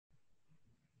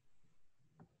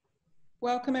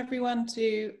Welcome everyone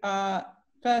to our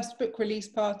first book release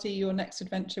party, Your Next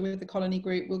Adventure with the Colony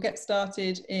Group. We'll get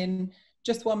started in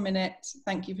just 1 minute.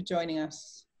 Thank you for joining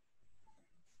us.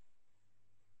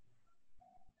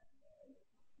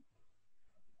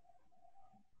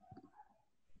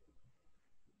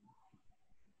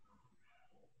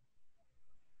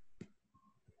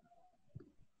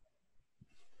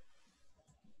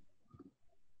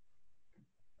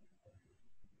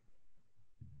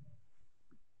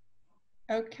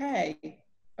 Okay,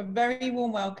 a very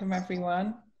warm welcome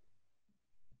everyone.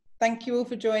 Thank you all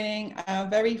for joining our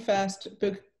very first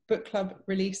book club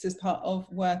release as part of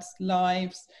Worth's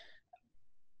Lives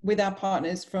with our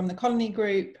partners from the Colony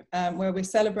Group, where we're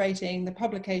celebrating the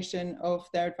publication of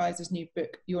their advisor's new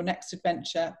book, Your Next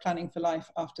Adventure, Planning for Life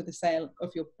After the Sale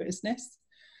of Your Business.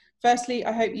 Firstly,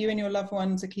 I hope you and your loved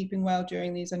ones are keeping well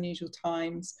during these unusual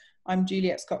times. I'm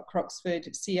Juliet Scott-Croxford,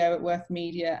 CEO at Worth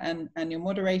Media and your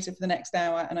moderator for the next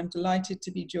hour, and I'm delighted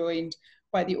to be joined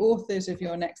by the authors of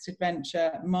Your Next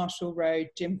Adventure, Marshall Rowe,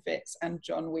 Jim Fitz and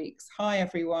John Weeks. Hi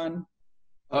everyone.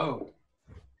 Oh,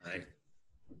 hi.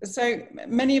 So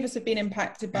many of us have been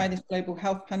impacted by this global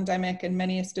health pandemic, and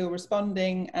many are still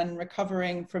responding and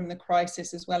recovering from the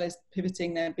crisis as well as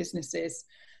pivoting their businesses.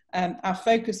 Our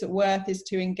focus at Worth is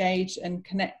to engage and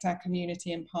connect our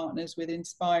community and partners with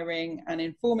inspiring and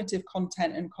informative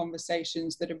content and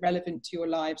conversations that are relevant to your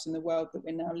lives and the world that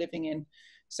we're now living in,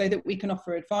 so that we can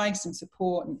offer advice and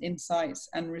support and insights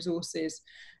and resources.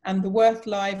 And the Worth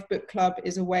Live Book Club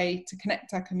is a way to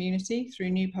connect our community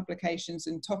through new publications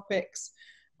and topics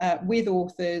with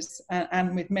authors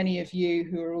and with many of you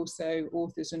who are also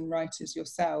authors and writers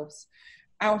yourselves.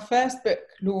 Our first book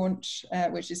launch,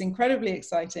 which is incredibly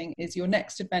exciting, is Your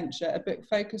Next Adventure, a book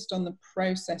focused on the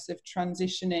process of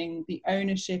transitioning the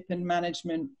ownership and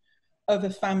management of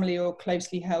a family or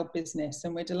closely held business.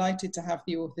 And we're delighted to have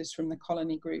the authors from the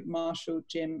Colony Group, Marshall,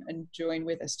 Jim and Join,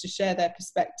 with us to share their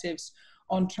perspectives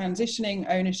on transitioning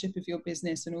ownership of your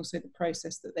business and also the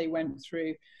process that they went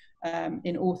through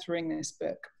in authoring this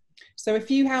book. So a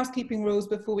few housekeeping rules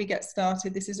before we get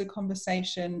started. This is a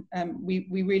conversation. We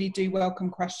really do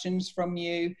welcome questions from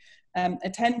you.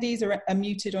 Attendees are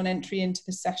muted on entry into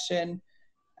the session.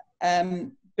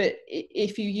 But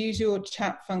if you use your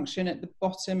chat function at the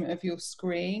bottom of your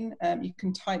screen, you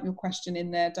can type your question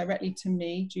in there directly to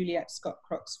me, Juliet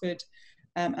Scott-Croxford,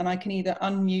 and I can either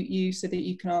unmute you so that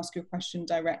you can ask your question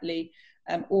directly,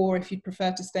 or if you'd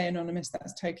prefer to stay anonymous,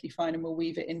 that's totally fine, and we'll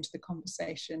weave it into the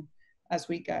conversation as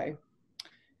we go.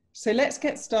 So let's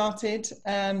get started.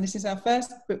 This is our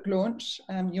first book launch,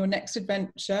 Your Next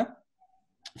Adventure.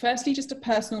 Firstly, just a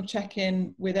personal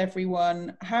check-in with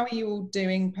everyone. How are you all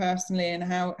doing personally, and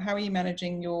how are you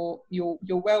managing your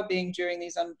well-being during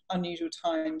these unusual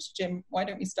times? Jim, why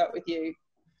don't we start with you?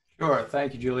 Sure.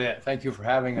 Thank you, Juliet. Thank you for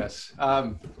having us.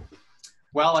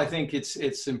 Well, I think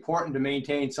it's important to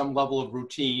maintain some level of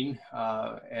routine,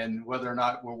 and whether or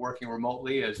not we're working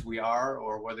remotely as we are,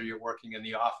 or whether you're working in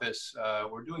the office,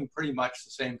 we're doing pretty much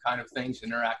the same kind of things,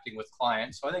 interacting with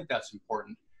clients. So I think that's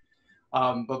important.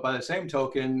 But by the same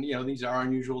token, you know, these are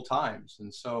unusual times.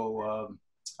 And so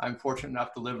I'm fortunate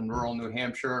enough to live in rural New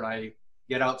Hampshire, and I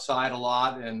get outside a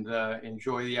lot and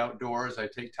enjoy the outdoors. I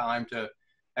take time to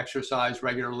exercise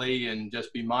regularly and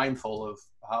just be mindful of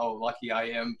how lucky I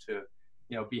am to,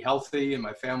 you know, be healthy, and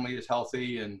my family is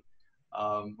healthy, and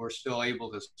we're still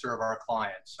able to serve our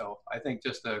clients. So I think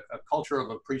just a culture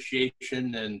of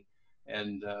appreciation and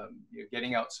you know,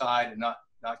 getting outside and not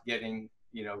getting,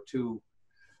 you know, too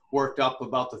worked up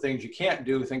about the things you can't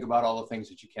do. Think about all the things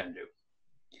that you can do.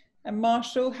 And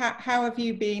Marshall, how have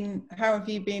you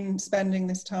been spending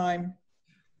this time?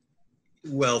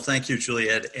 Well, thank you,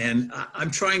 Juliet. And I'm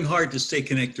trying hard to stay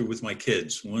connected with my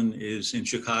kids. One is in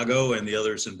Chicago and the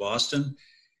other is in Boston.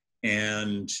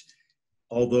 And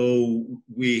although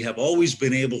we have always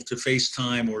been able to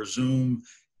FaceTime or Zoom,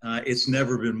 it's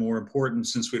never been more important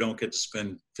since we don't get to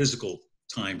spend physical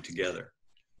time together.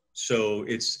 So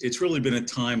it's really been a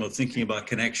time of thinking about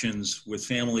connections with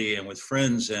family and with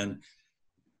friends, and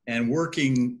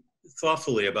working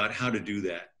thoughtfully about how to do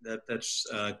that. That's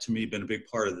to me been a big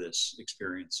part of this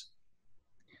experience.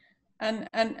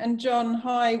 And John,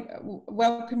 hi,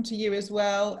 welcome to you as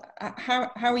well.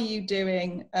 How are you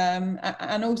doing?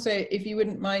 And also, if you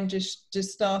wouldn't mind just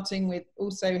starting with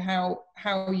also how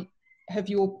have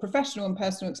your professional and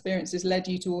personal experiences led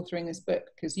you to authoring this book?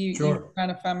 Because you ran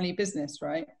a family business,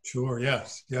 right? Sure,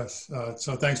 yes.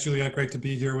 So thanks, Juliet. Great to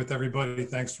be here with everybody.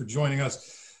 Thanks for joining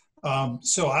us.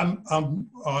 So I'm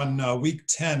on week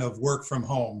 10 of work from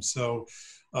home. So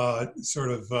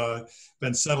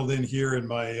been settled in here in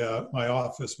my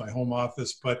office, my home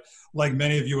office. But like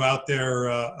many of you out there,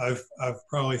 I've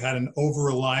probably had an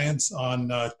over-reliance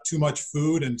on too much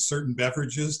food and certain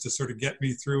beverages to sort of get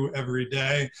me through every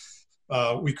day.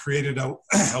 We created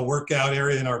a workout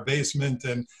area in our basement,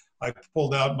 and I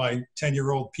pulled out my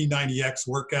 10-year-old P90X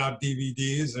workout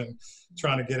DVDs and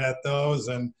trying to get at those,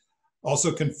 and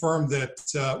also confirmed that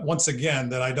once again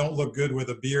that I don't look good with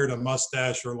a beard, a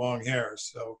mustache, or long hair.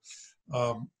 So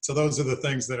those are the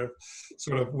things that have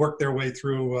sort of worked their way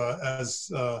through as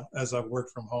I've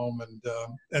worked from home,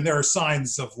 and there are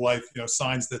signs of life,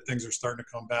 signs that things are starting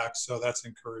to come back. So that's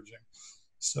encouraging.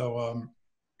 So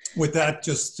with that,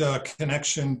 just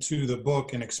connection to the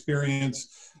book and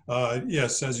experience.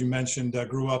 Yes, as you mentioned, I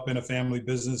grew up in a family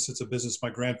business. It's a business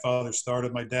my grandfather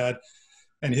started. My dad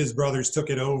and his brothers took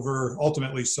it over,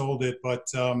 ultimately sold it, but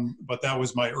that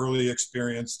was my early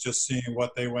experience, just seeing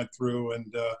what they went through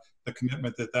and the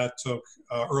commitment that took.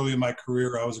 Early in my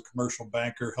career, I was a commercial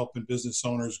banker, helping business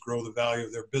owners grow the value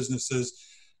of their businesses.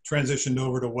 Transitioned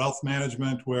over to wealth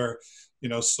management, where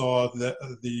saw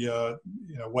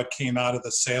what came out of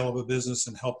the sale of a business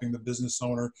and helping the business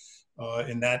owner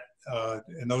in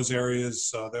those areas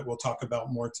that we'll talk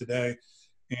about more today.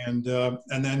 And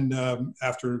then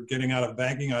after getting out of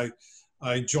banking,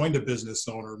 I joined a business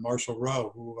owner, Marshall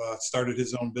Rowe, who started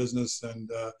his own business and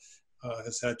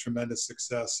has had tremendous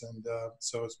success. And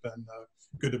so it's been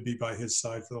good to be by his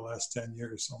side for the last 10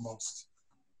 years almost.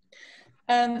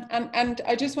 And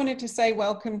I just wanted to say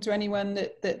welcome to anyone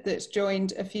that's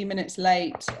joined a few minutes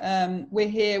late. We're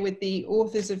here with the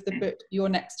authors of the book, Your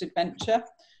Next Adventure.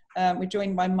 We're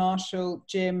joined by Marshall,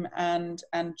 Jim, and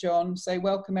John. So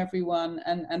welcome everyone,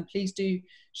 and please do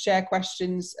share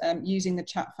questions using the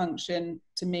chat function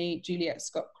to me, Juliet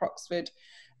Scott-Croxford.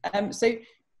 So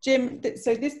Jim,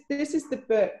 so this is the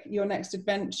book, Your Next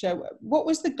Adventure. What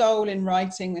was the goal in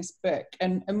writing this book,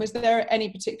 and was there any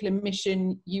particular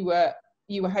mission you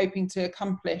were hoping to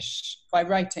accomplish by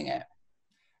writing it?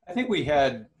 I think we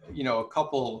had, a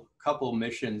couple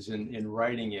missions in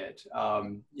writing it.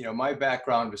 My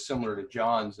background was similar to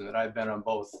John's in that I've been on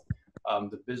both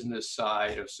the business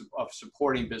side of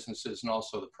supporting businesses and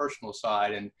also the personal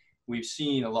side. And we've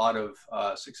seen a lot of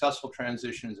successful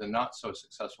transitions and not so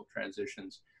successful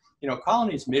transitions.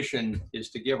 Colony's mission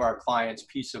is to give our clients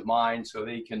peace of mind so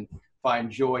they can find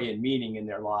joy and meaning in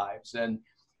their lives. And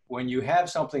when you have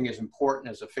something as important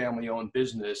as a family-owned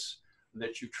business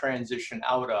that you transition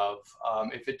out of,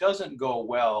 if it doesn't go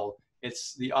well,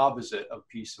 it's the opposite of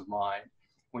peace of mind.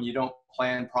 When you don't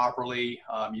plan properly,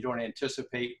 you don't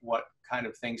anticipate what kind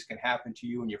of things can happen to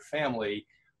you and your family,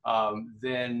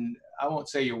 then I won't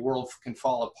say your world can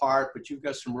fall apart, but you've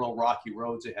got some real rocky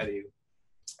roads ahead of you.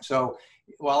 So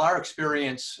while our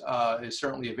experience is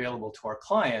certainly available to our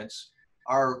clients,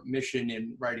 our mission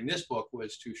in writing this book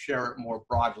was to share it more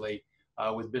broadly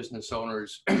with business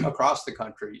owners across the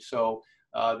country, so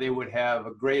they would have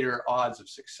a greater odds of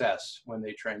success when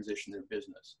they transition their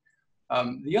business.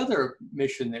 The other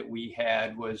mission that we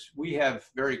had was we have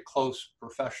very close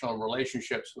professional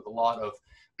relationships with a lot of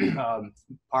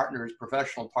partners,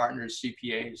 professional partners,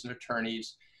 CPAs and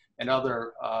attorneys, and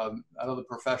other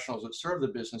professionals that serve the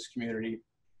business community.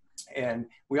 And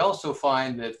we also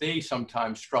find that they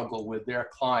sometimes struggle with their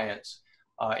clients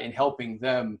in helping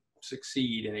them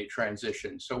succeed in a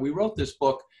transition. So we wrote this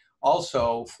book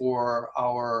also for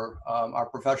our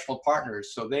professional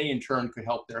partners, so they in turn could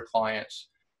help their clients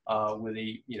with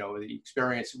the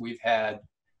experience that we've had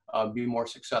be more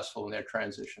successful in their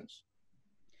transitions.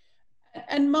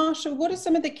 And Marshall, what are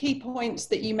some of the key points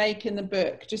that you make in the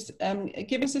book? Just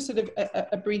give us a sort of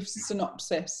a brief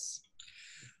synopsis.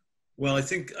 Well, I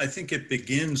think it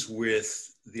begins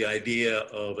with the idea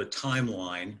of a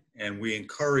timeline, and we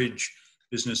encourage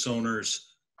business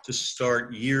owners to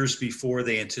start years before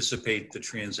they anticipate the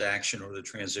transaction or the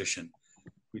transition.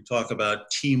 We talk about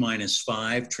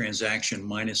T-5, transaction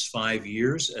 -5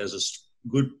 years, as a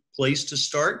good place to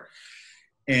start.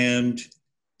 And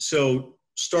so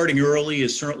starting early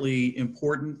is certainly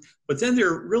important, but then there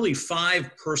are really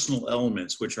 5 personal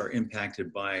elements which are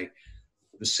impacted by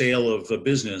the sale of a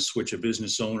business, which a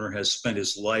business owner has spent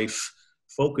his life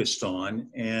focused on.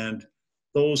 And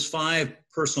those 5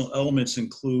 personal elements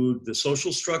include the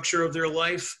social structure of their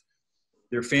life,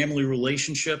 their family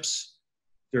relationships,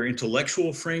 their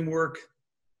intellectual framework,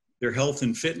 their health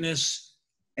and fitness,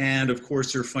 and of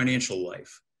course their financial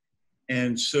life.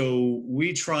 And so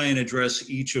we try and address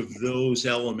each of those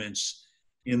elements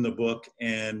in the book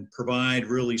and provide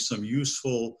really some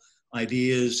useful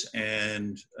ideas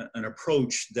and an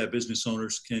approach that business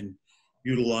owners can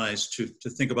utilize to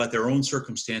think about their own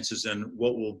circumstances and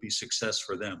what will be success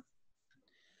for them.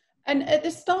 And at the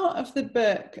start of the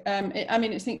book,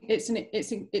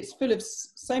 it's full of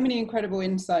so many incredible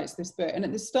insights, this book. And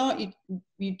at the start,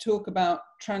 you talk about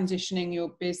transitioning your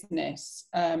business.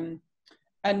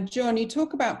 And John, you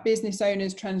talk about business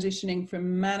owners transitioning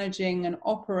from managing and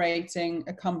operating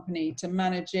a company to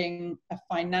managing a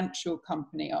financial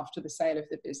company after the sale of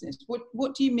the business.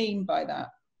 What do you mean by that?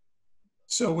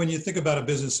 So when you think about a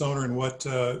business owner and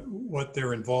what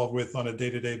they're involved with on a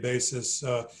day-to-day basis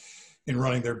in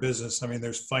running their business, I mean,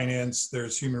 there's finance,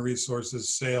 there's human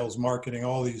resources, sales, marketing,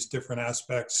 all these different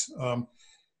aspects.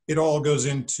 It all goes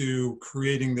into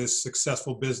creating this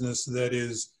successful business that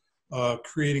is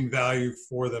creating value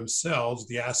for themselves,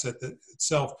 the asset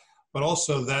itself, but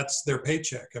also that's their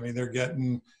paycheck. I mean, they're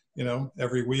getting,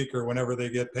 every week or whenever they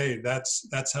get paid.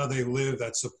 That's how they live.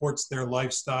 That supports their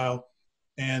lifestyle.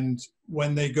 And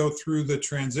when they go through the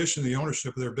transition, the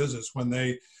ownership of their business, when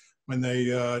they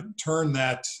turn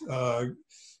that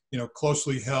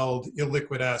closely held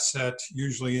illiquid asset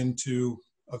usually into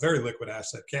a very liquid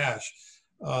asset, cash,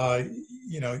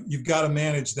 you've got to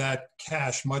manage that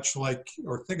cash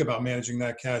or think about managing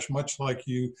that cash much like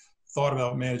you thought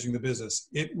about managing the business.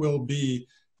 It will be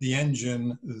the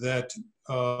engine that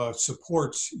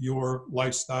supports your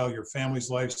lifestyle, your family's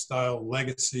lifestyle,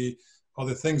 legacy,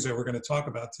 other things that we're going to talk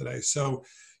about today. So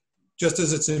just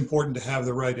as it's important to have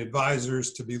the right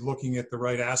advisors, to be looking at the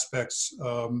right aspects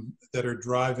that are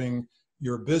driving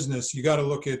your business, you got to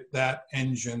look at that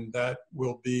engine that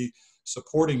will be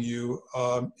supporting you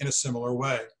in a similar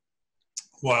way.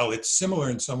 While it's similar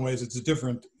in some ways, it's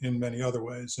different in many other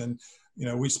ways. And,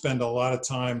 we spend a lot of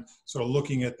time sort of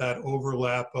looking at that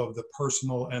overlap of the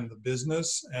personal and the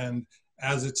business. And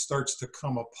as it starts to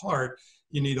come apart,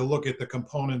 you need to look at the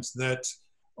components that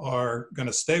are going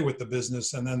to stay with the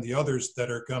business and then the others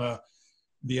that are going to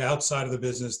be outside of the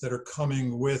business that are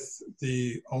coming with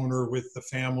the owner, with the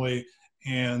family.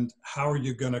 And how are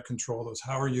you going to control those?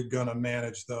 How are you going to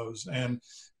manage those? And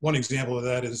one example of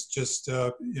that is just,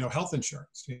 health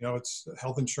insurance. It's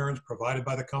health insurance provided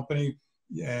by the company.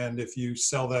 And if you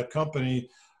sell that company,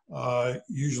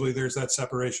 usually there's that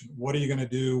separation. What are you going to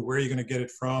do? Where are you going to get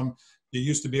it from? You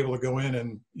used to be able to go in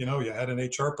and, you had an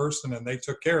HR person and they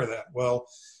took care of that. Well,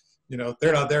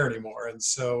 they're not there anymore. And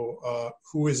so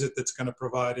who is it that's going to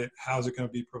provide it? How's it going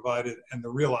to be provided? And the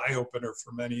real eye opener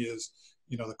for many is,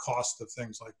 the cost of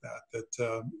things like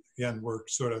that, again,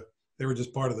 they were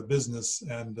just part of the business.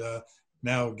 And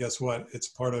now guess what? It's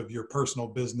part of your personal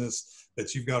business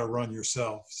that you've got to run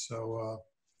yourself. So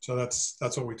that's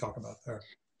what we talk about there.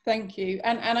 Thank you.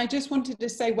 And I just wanted to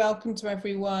say welcome to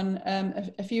everyone.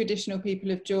 A few additional people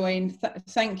have joined.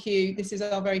 Thank you. This is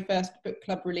our very first book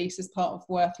club release as part of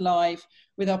Worth Live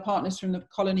with our partners from the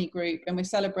Colony Group. And we're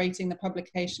celebrating the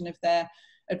publication of their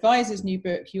advisor's new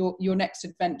book, Your Next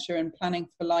Adventure and Planning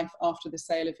for Life After the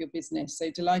Sale of Your Business.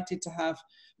 So delighted to have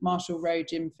Marshall Rowe,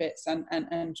 Jim Fitz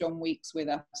and John Weeks with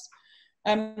us.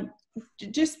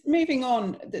 Just moving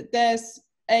on, there's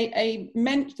a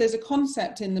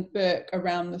concept in the book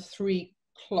around the 3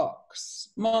 clocks.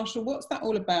 Marshall, what's that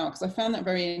all about? Because I found that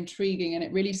very intriguing, and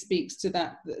it really speaks to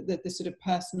the sort of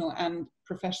personal and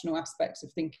professional aspects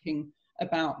of thinking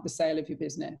about the sale of your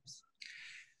business.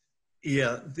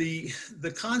 Yeah, the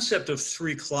concept of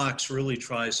 3 clocks really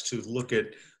tries to look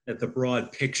at the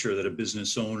broad picture that a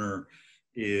business owner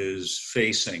is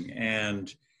facing.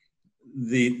 And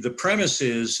the premise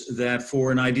is that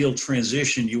for an ideal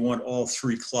transition, you want all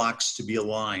 3 clocks to be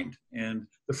aligned. And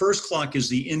the first clock is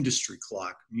the industry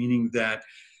clock, meaning that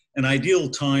an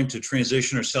ideal time to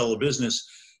transition or sell a business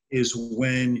is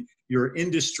when your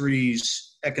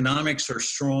industry's economics are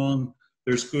strong,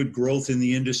 there's good growth in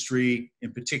the industry.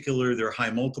 In particular, there are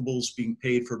high multiples being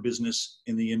paid for business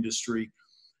in the industry.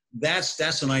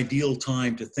 That's an ideal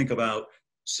time to think about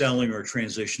selling or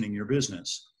transitioning your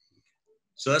business.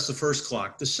 So that's the first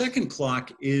clock. The second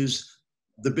clock is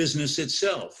the business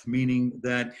itself, meaning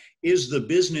that is the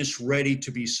business ready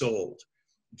to be sold?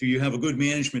 Do you have a good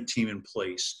management team in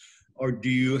place? Or do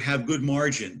you have good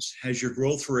margins? Has your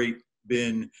growth rate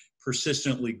been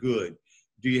persistently good?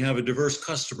 Do you have a diverse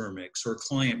customer mix or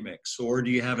client mix? Or do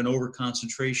you have an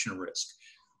over-concentration risk?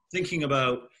 Thinking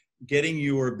about getting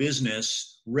your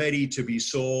business ready to be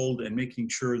sold and making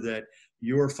sure that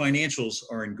your financials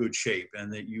are in good shape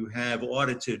and that you have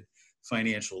audited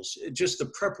financials. Just the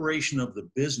preparation of the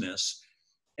business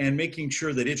and making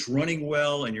sure that it's running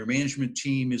well and your management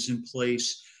team is in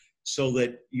place so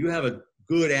that you have a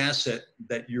good asset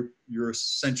that you're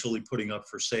essentially putting up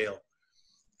for sale.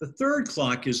 The third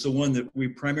clock is the one that we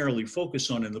primarily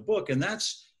focus on in the book, and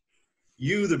that's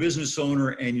you, the business owner,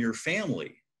 and your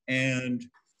family. And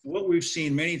what we've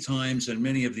seen many times, and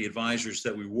many of the advisors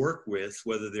that we work with,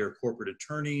 whether they're corporate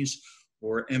attorneys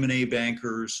or M&A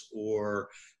bankers or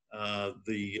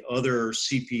the other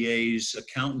CPAs,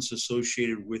 accountants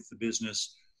associated with the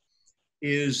business,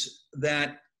 is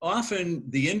that often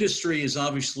the industry is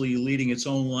obviously leading its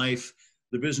own life.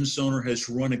 The business owner has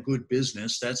run a good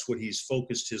business. That's what he's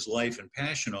focused his life and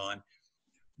passion on.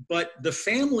 But the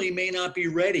family may not be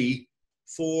ready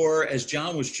for, as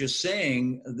John was just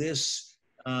saying, this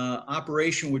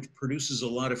operation which produces a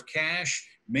lot of cash,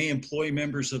 may employ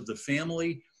members of the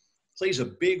family, plays a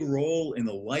big role in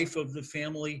the life of the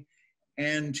family.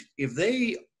 And if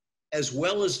they, as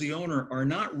well as the owner, are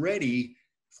not ready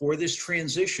for this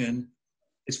transition,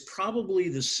 it's probably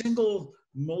the single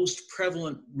most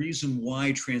prevalent reason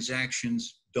why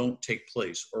transactions don't take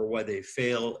place, or why they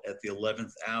fail at the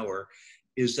 11th hour,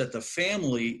 is that the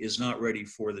family is not ready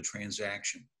for the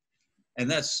transaction. And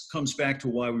that comes back to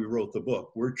why we wrote the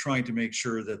book. We're trying to make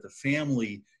sure that the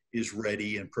family is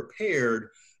ready and prepared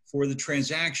for the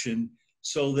transaction,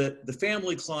 so that the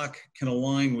family clock can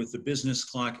align with the business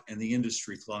clock and the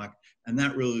industry clock, and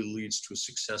that really leads to a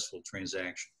successful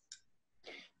transaction.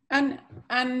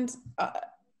 And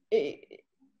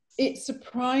it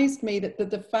surprised me that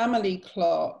the family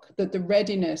clock, that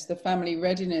the family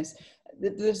readiness,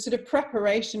 the sort of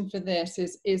preparation for this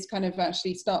is kind of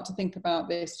actually start to think about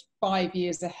this 5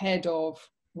 years ahead of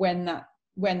when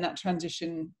that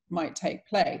transition might take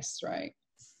place, right?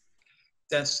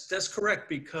 That's correct,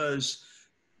 because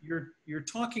you're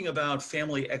talking about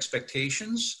family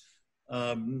expectations,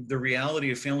 the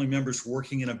reality of family members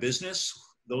working in a business.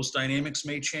 Those dynamics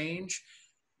may change.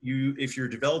 If you're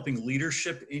developing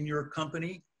leadership in your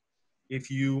company, if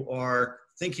you are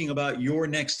thinking about your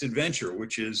next adventure,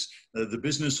 which is the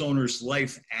business owner's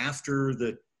life after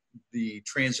the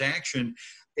transaction,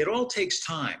 it all takes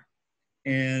time.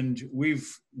 And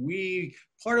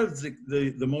part of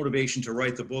the motivation to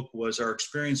write the book was our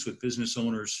experience with business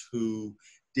owners who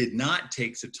did not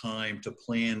take the time to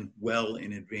plan well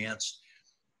in advance.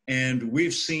 And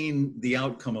we've seen the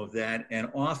outcome of that. And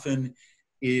often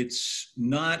it's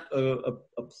not a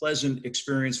pleasant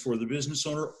experience for the business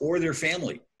owner or their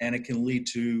family. And it can lead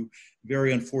to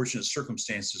very unfortunate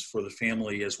circumstances for the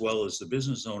family as well as the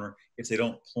business owner if they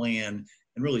don't plan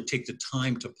and really take the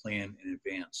time to plan in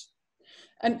advance.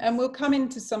 And we'll come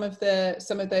into some of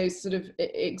those sort of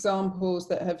examples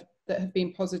that have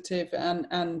been positive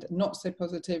and not so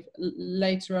positive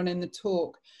later on in the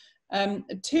talk.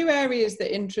 Two areas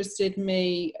that interested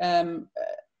me,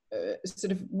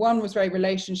 sort of one was very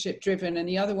relationship driven, and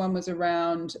the other one was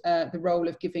around the role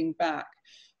of giving back.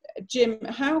 Jim,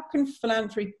 how can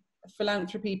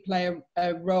philanthropy play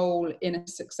a role in a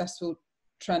successful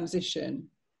transition?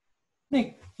 I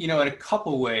think, in a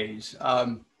couple ways.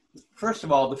 First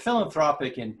of all, the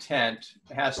philanthropic intent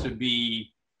has to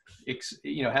be,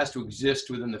 has to exist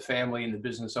within the family and the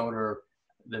business owner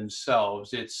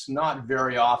themselves. It's not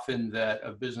very often that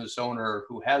a business owner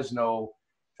who has no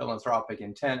philanthropic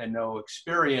intent and no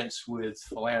experience with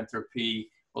philanthropy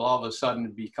will all of a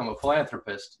sudden become a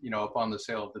philanthropist, upon the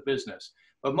sale of the business.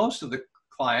 But most of the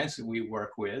clients that we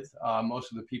work with,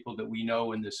 most of the people that we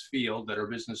know in this field that are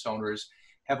business owners,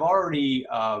 have already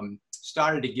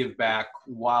started to give back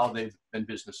while they've been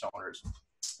business owners.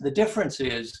 The difference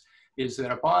is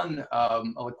that upon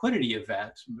a liquidity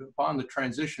event, upon the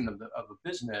transition of a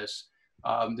business,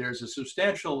 there's a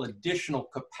substantial additional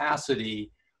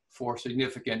capacity for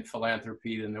significant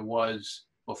philanthropy than there was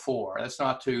before. That's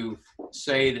not to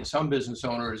say that some business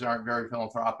owners aren't very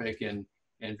philanthropic and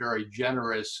very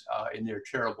generous in their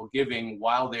charitable giving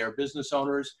while they are business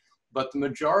owners, but the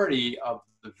majority of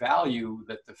the value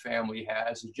that the family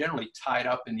has is generally tied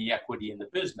up in the equity in the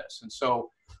business. And so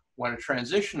when a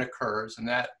transition occurs and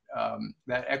that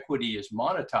equity is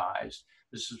monetized,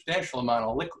 there's a substantial amount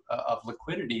of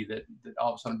liquidity that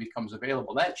all of a sudden becomes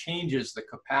available. That changes the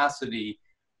capacity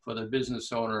for the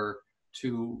business owner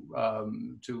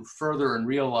to further and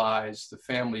realize the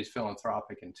family's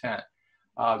philanthropic intent.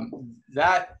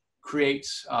 That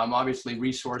creates obviously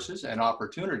resources and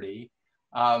opportunity,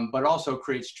 but also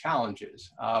creates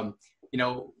challenges.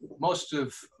 Most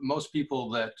people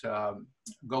that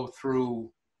go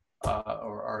through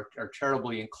or are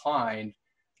charitably inclined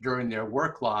during their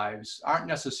work lives aren't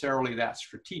necessarily that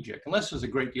strategic, unless there's a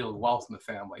great deal of wealth in the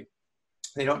family.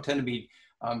 They don't tend to be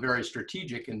very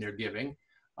strategic in their giving.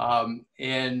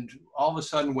 And all of a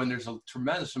sudden, when there's a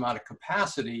tremendous amount of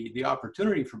capacity, the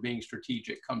opportunity for being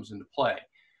strategic comes into play.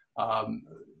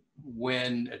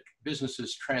 When a business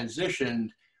is transitioned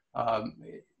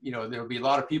you know, there'll be a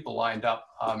lot of people lined up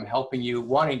helping you,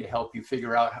 wanting to help you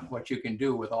figure out what you can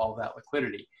do with all that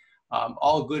liquidity.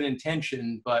 All good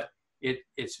intention, but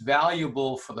it's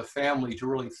valuable for the family to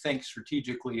really think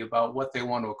strategically about what they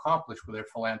want to accomplish with their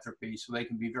philanthropy, so they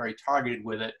can be very targeted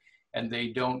with it, and they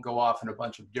don't go off in a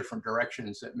bunch of different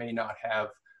directions that may not have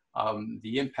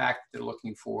the impact they're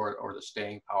looking for or the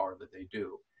staying power that they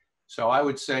do. So I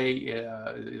would say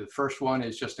the first one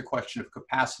is just a question of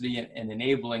capacity and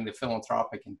enabling the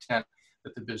philanthropic intent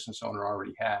that the business owner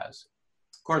already has.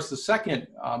 Of course, the second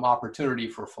opportunity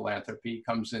for philanthropy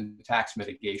comes in tax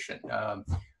mitigation.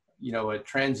 You know, a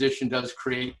transition does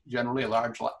create generally a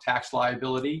large tax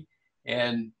liability.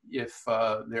 And if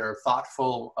there are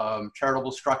thoughtful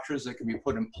charitable structures that can be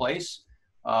put in place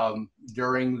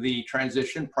during the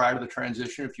transition, prior to the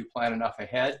transition, if you plan enough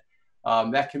ahead,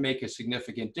 that can make a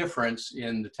significant difference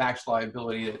in the tax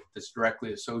liability that's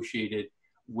directly associated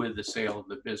with the sale of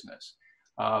the business.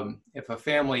 If a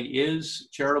family is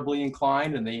charitably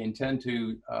inclined and they intend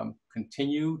to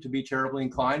continue to be charitably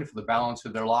inclined for the balance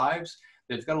of their lives,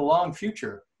 they've got a long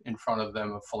future in front of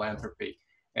them of philanthropy.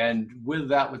 And with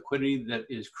that liquidity that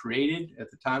is created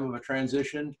at the time of a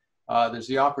transition, there's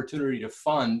the opportunity to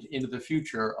fund into the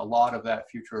future a lot of that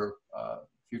future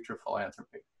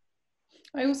philanthropy.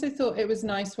 I also thought it was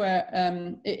nice where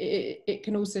it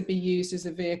can also be used as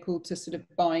a vehicle to sort of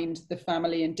bind the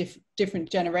family and different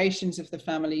generations of the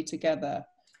family together.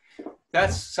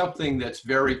 That's something that's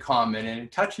very common, and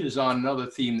it touches on another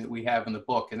theme that we have in the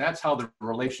book, and that's how the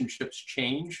relationships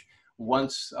change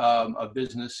once a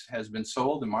business has been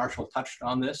sold, and Marshall touched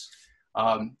on this.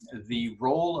 The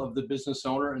role of the business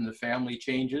owner and the family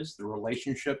changes, the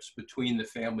relationships between the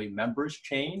family members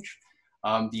change,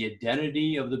 the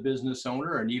identity of the business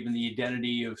owner and even the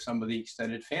identity of some of the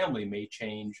extended family may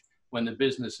change when the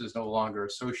business is no longer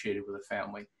associated with the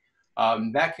family.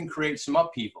 That can create some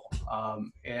upheaval.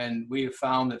 And we have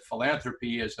found that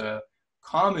philanthropy is a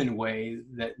common way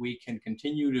that we can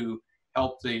continue to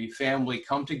help the family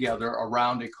come together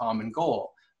around a common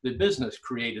goal. The business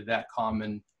created that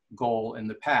common goal in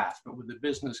the past, but with the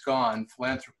business gone,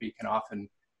 philanthropy can often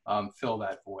fill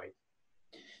that void.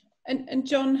 And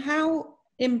John, how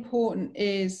important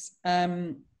is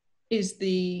the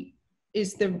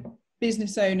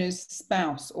business owner's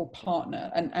spouse or partner,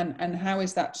 and how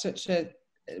is that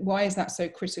why is that so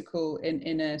critical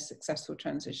in a successful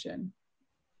transition?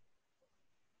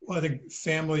 Well, I think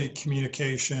family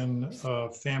communication,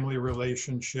 family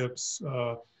relationships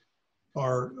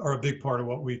are a big part of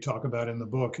what we talk about in the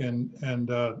book, and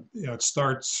you know, it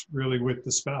starts really with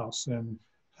the spouse and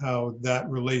how that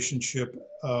relationship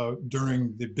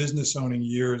during the business owning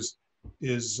years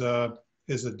is a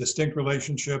distinct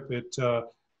relationship.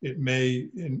 It may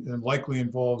and likely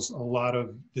involves a lot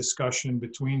of discussion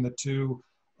between the two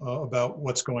about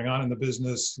what's going on in the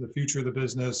business, the future of the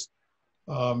business.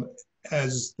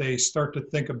 As they start to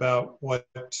think about what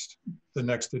the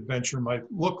next adventure might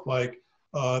look like,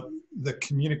 the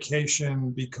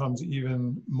communication becomes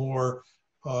even more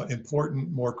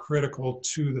important, more critical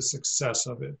to the success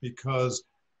of it, because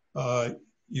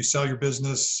you sell your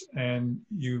business and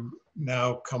you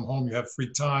now come home, you have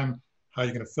free time. How are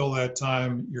you going to fill that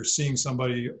time? You're seeing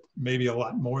somebody maybe a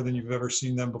lot more than you've ever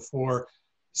seen them before.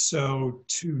 So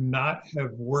to not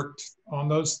have worked on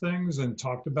those things and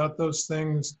talked about those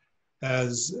things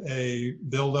as a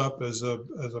build-up, as a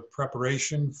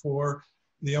preparation for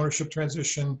the ownership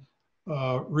transition,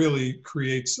 really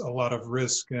creates a lot of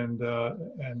risk and a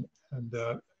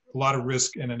lot of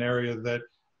risk in an area that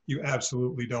you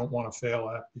absolutely don't want to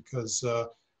fail at, because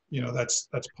you know, that's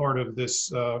part of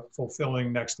this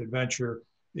fulfilling next adventure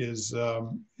is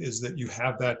that you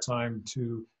have that time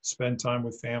to spend time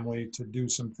with family, to do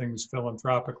some things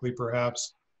philanthropically,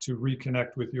 perhaps to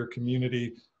reconnect with your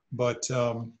community, but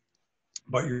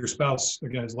your spouse,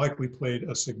 again, has likely played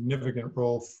a significant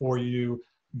role for you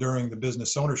during the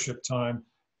business ownership time,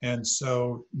 and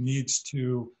so needs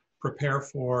to prepare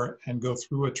for and go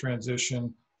through a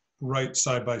transition right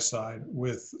side by side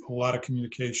with a lot of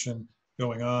communication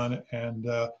going on, and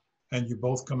you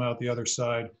both come out the other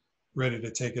side ready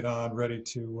to take it on, ready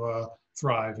to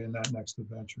thrive in that next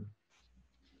adventure.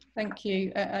 Thank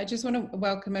you. I just want to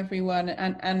welcome everyone,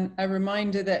 and a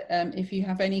reminder that if you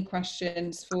have any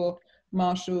questions for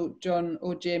Marshall, John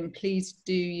or Jim, please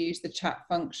do use the chat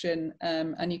function,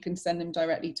 and you can send them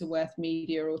directly to Worth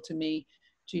Media or to me,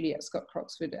 Juliet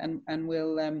Scott-Croxford, and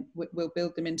we'll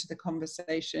build them into the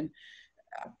conversation.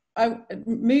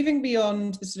 Moving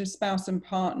beyond the sort of spouse and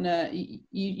partner,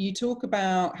 you talk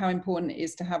about how important it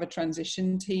is to have a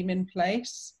transition team in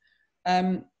place.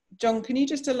 John, can you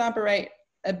just elaborate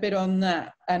a bit on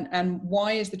that, and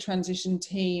why is the transition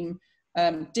team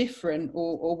different,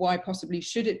 or why possibly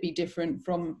should it be different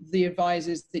from the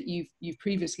advisors that you've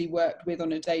previously worked with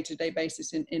on a day-to-day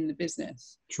basis in the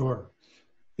business? Sure.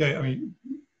 Yeah, I mean,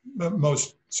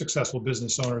 most successful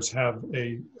business owners have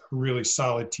a really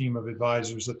solid team of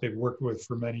advisors that they've worked with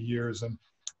for many years, and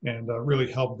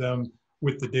really help them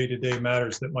with the day-to-day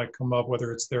matters that might come up,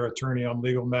 whether it's their attorney on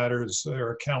legal matters,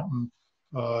 their accountant,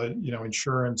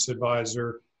 insurance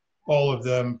advisor, all of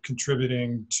them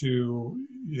contributing to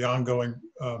the ongoing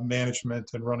management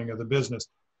and running of the business.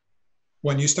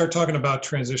 When you start talking about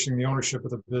transitioning the ownership of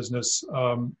the business,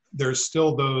 there's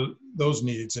still those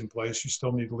needs in place. You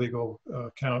still need legal,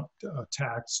 account,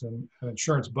 tax, and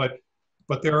insurance, but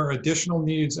there are additional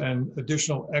needs and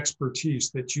additional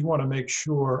expertise that you want to make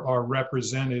sure are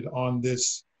represented on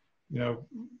this,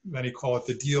 many call it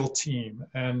the deal team.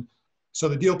 And so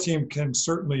the deal team can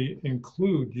certainly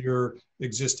include your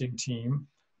existing team,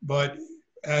 but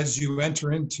as you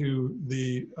enter into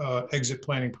the exit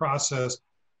planning process,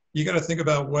 you got to think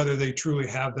about whether they truly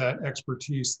have that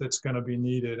expertise that's going to be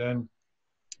needed. And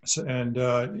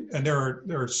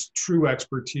there's true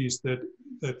expertise that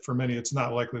for many, it's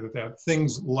not likely that they have.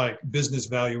 Things like business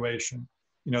valuation.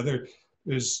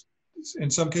 There's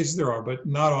in some cases there are, but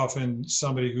not often,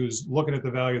 somebody who's looking at the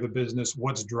value of the business,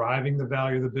 what's driving the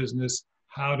value of the business,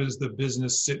 how does the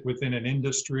business sit within an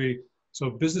industry. So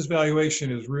business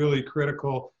valuation is really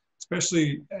critical,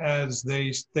 especially as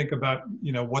they think about,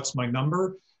 what's my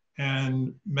number?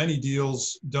 And many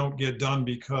deals don't get done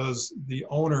because the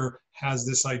owner has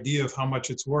this idea of how much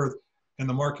it's worth, and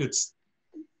the market's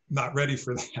not ready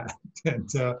for that. And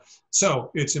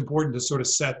so it's important to sort of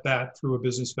set that through a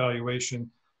business valuation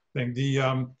thing.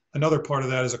 Another part of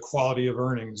that is a quality of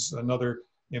earnings, another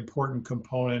important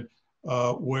component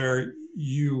where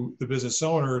you, the business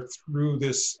owner, through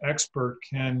this expert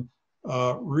can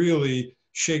really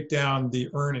shake down the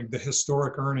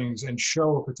historic earnings, and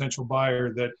show a potential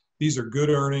buyer that these are good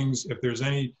earnings. If there's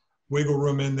any wiggle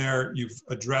room in there, you've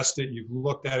addressed it, you've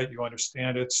looked at it, you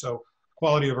understand it. So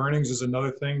quality of earnings is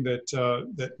another thing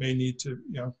that may need to,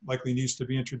 likely needs to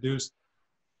be introduced.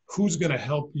 Who's going to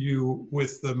help you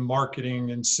with the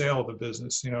marketing and sale of the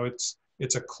business?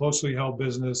 It's a closely held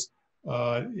business.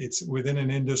 It's within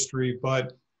an industry,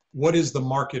 but what is the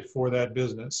market for that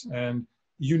business? And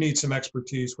you need some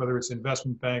expertise, whether it's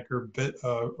investment banker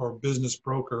or business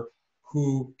broker,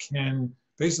 who can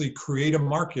basically create a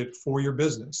market for your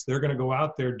business. They're going to go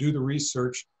out there, do the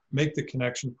research, make the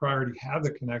connections, priority have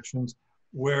the connections,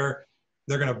 where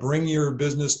they're going to bring your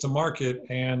business to market,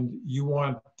 and you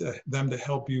want them to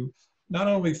help you not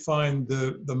only find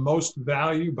the most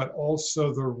value, but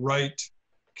also the right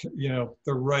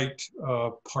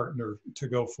partner to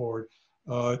go forward.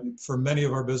 For many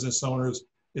of our business owners,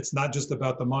 it's not just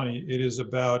about the money. It is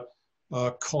about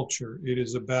culture. It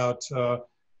is about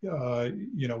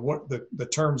what the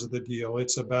terms of the deal.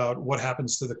 It's about what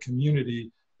happens to the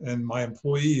community and my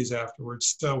employees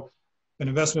afterwards. So an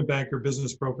investment banker,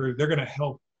 business broker, they're going to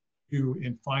help you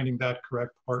in finding that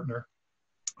correct partner.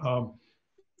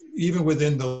 Even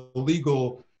within the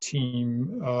legal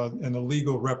team and the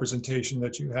legal representation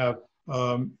that you have,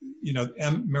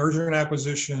 merger and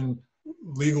acquisition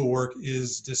legal work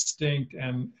is distinct,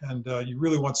 and you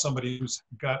really want somebody who's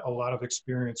got a lot of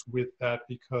experience with that,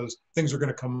 because things are going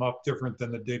to come up different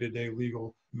than the day-to-day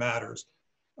legal matters.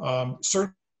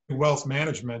 Certainly wealth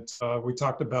management, we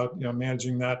talked about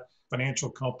managing that financial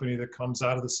company that comes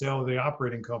out of the sale of the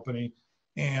operating company.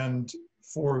 And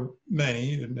for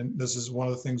many, and this is one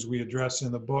of the things we address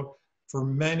in the book, for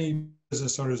many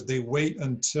business owners, they wait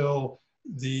until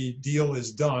the deal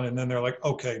is done, and then they're like,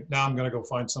 okay, now I'm going to go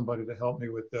find somebody to help me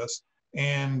with this.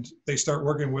 And they start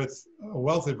working with a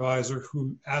wealth advisor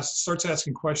who starts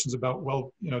asking questions about,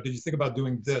 well, did you think about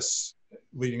doing this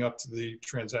leading up to the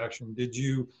transaction? Did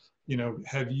you,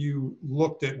 have you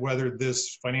looked at whether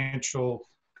this financial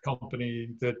company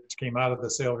that came out of the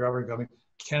sale of the operating company,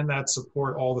 can that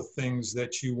support all the things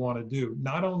that you want to do?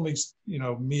 Not only,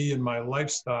 me and my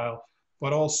lifestyle,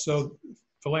 but also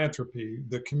philanthropy,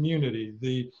 the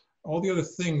community, all the other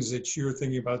things that you're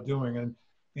thinking about doing.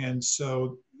 And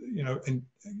so, and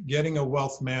getting a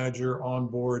wealth manager on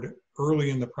board early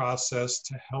in the process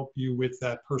to help you with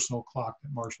that personal clock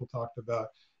that Marshall talked about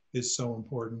is so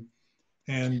important.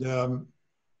 And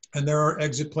there are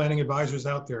exit planning advisors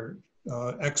out there,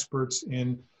 experts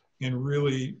in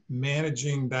really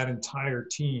managing that entire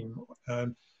team.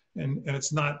 And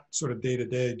it's not sort of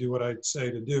day-to-day, do what I say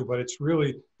to do, but it's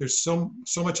really, there's so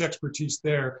much expertise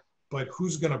there, but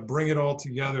who's going to bring it all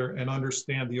together and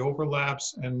understand the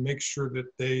overlaps and make sure that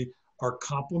they are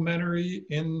complementary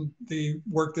in the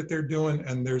work that they're doing,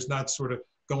 and there's not sort of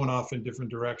going off in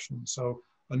different directions. So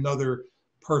another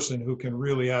person who can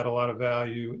really add a lot of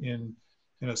value in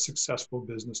a successful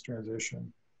business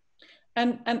transition.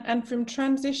 And from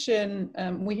transition,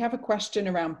 we have a question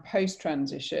around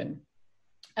post-transition.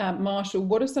 Marshall,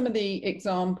 what are some of the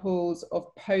examples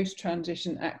of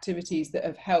post-transition activities that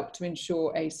have helped to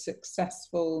ensure a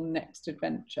successful next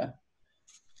adventure?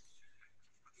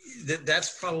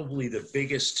 That's probably the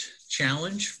biggest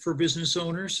challenge for business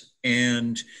owners,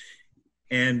 and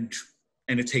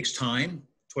it takes time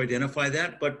to identify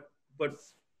that. But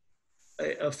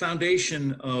a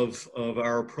foundation of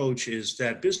our approach is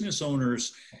that business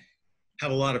owners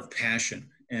have a lot of passion,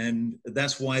 and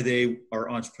that's why they are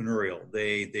entrepreneurial.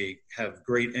 They have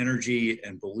great energy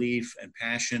and belief and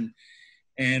passion,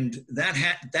 and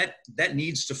that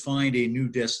needs to find a new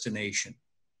destination.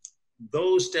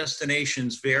 Those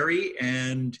destinations vary,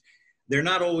 and they're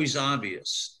not always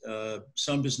obvious.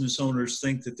 Some business owners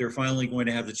think that they're finally going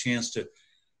to have the chance to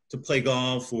play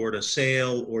golf or to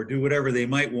sail or do whatever they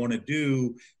might want to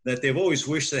do that they've always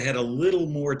wished they had a little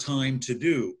more time to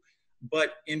do.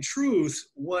 But in truth,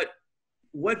 what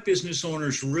business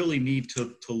owners really need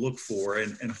to look for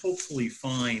and hopefully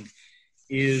find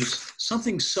is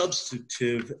something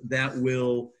substantive that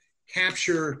will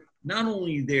capture not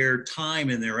only their time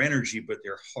and their energy, but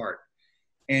their heart.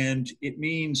 And it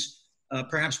means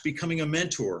perhaps becoming a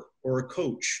mentor or a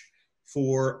coach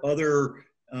for other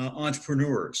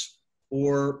entrepreneurs,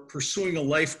 or pursuing a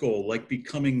life goal like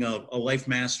becoming a life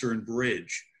master in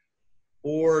bridge,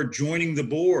 or joining the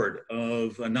board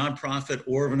of a nonprofit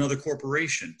or of another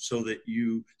corporation so that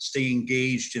you stay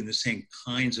engaged in the same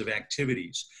kinds of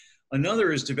activities.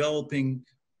 Another is developing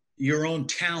your own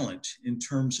talent in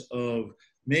terms of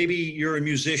maybe you're a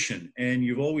musician and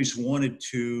you've always wanted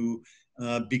to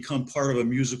become part of a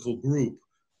musical group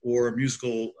or a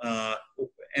musical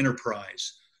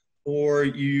enterprise, or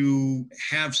you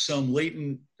have some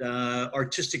latent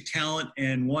artistic talent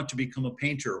and want to become a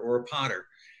painter or a potter.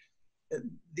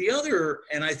 The other,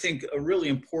 and I think a really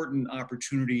important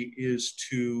opportunity, is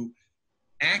to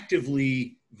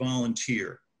actively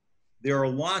volunteer. There are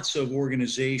lots of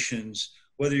organizations,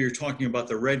 whether you're talking about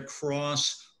the Red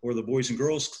Cross or the Boys and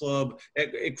Girls Club,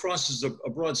 it crosses a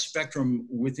broad spectrum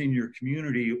within your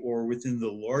community or within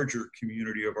the larger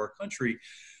community of our country,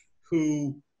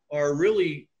 who are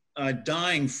really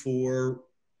dying for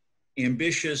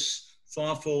ambitious,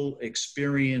 thoughtful,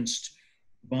 experienced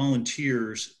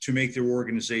volunteers to make their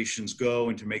organizations go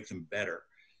and to make them better.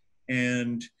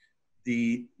 And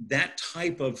that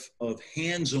type of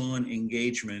hands-on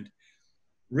engagement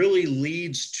really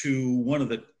leads to one of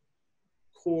the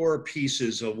core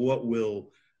pieces of what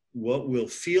will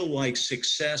feel like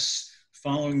success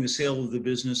following the sale of the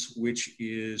business, which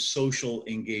is social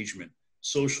engagement,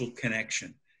 social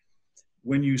connection.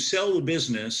 When you sell the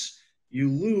business, you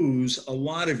lose a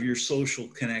lot of your social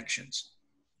connections.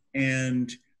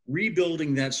 And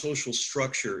rebuilding that social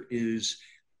structure is,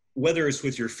 whether it's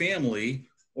with your family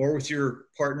or with your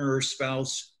partner or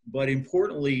spouse, but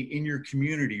importantly in your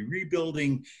community,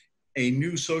 rebuilding a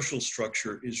new social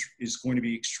structure is going to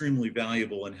be extremely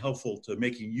valuable and helpful to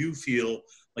making you feel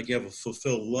like you have a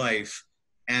fulfilled life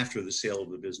after the sale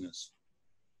of the business.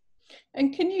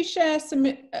 And can you share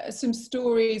some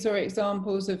stories or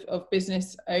examples of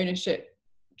business ownership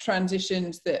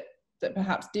transitions that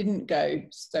perhaps didn't go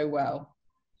so well?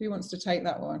 Who wants to take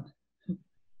that one?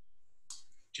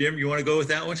 Jim, you want to go with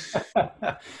that one?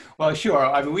 Well, sure.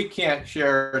 I mean, we can't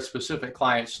share specific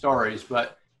client stories,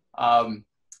 but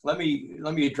let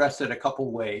me address it a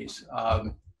couple ways.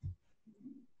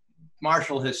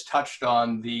 Marshall has touched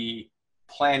on the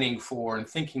planning for and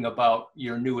thinking about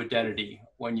your new identity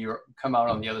when you come out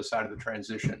on the other side of the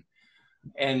transition.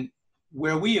 And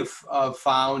where we have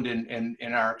found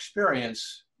in our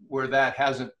experience where that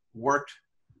hasn't worked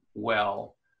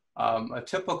well, a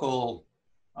typical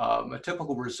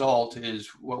result is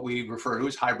what we refer to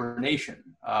as hibernation.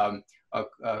 A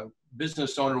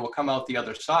business owner will come out the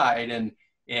other side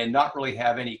and not really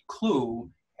have any clue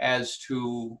as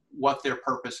to what their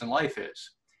purpose in life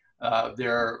is.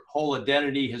 Their whole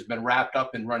identity has been wrapped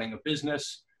up in running a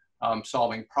business,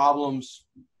 solving problems,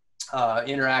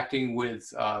 interacting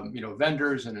with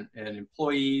vendors and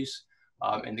employees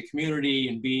in the community,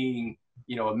 and being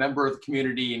a member of the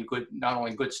community in not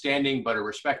only good standing, but a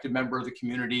respected member of the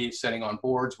community, sitting on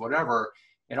boards, whatever.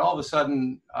 And all of a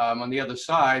sudden, on the other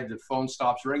side, the phone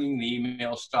stops ringing, the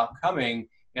emails stop coming,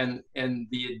 and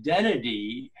the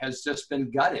identity has just been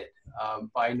gutted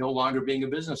by no longer being a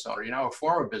business owner. A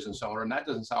former business owner, and that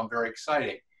doesn't sound very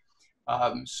exciting.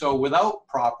 So without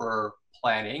proper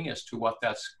planning as to what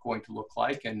that's going to look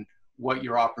like and what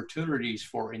your opportunities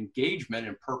for engagement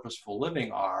and purposeful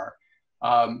living are,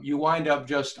 you wind up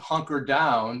just hunkered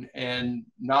down and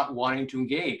not wanting to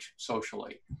engage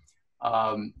socially.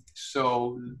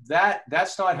 So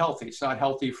that's not healthy. It's not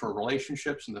healthy for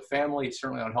relationships and the family. It's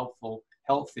certainly not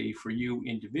healthy for you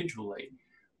individually.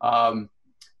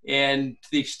 And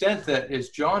to the extent that, as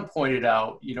John pointed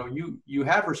out, you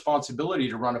have responsibility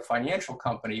to run a financial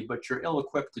company, but you're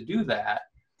ill-equipped to do that.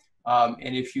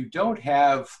 And if you don't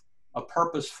have a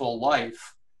purposeful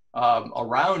life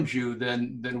around you,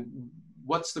 then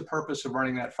what's the purpose of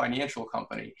running that financial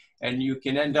company? And you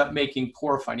can end up making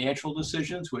poor financial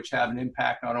decisions, which have an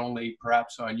impact not only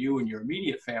perhaps on you and your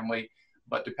immediate family,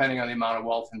 but depending on the amount of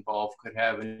wealth involved, could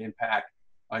have an impact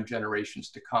on generations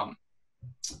to come.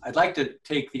 I'd like to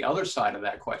take the other side of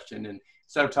that question, and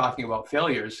instead of talking about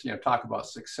failures, talk about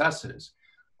successes.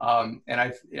 And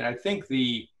I think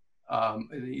to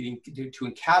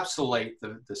encapsulate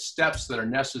the steps that are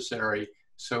necessary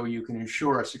so you can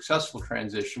ensure a successful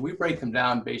transition, we break them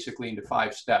down basically into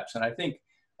 5 steps. And I think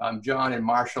John and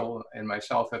Marshall and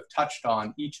myself have touched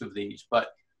on each of these, but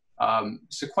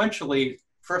sequentially,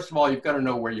 first of all, you've got to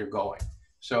know where you're going.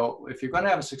 So if you're going to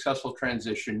have a successful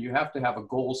transition, you have to have a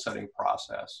goal-setting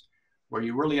process where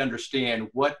you really understand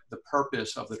what the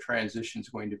purpose of the transition is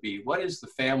going to be. What is the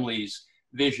family's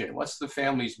vision? What's the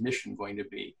family's mission going to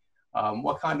be?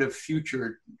 What kind of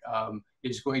future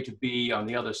is going to be on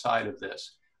the other side of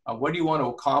this? What do you want to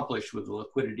accomplish with the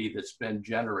liquidity that's been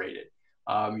generated?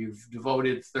 You've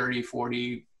devoted 30,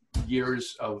 40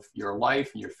 years of your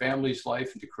life and your family's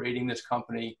life into creating this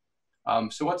company.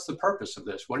 So what's the purpose of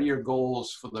this? What are your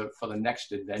goals for the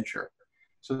next adventure?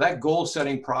 So that goal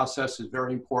setting process is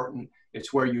very important.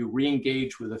 It's where you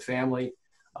re-engage with the family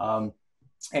and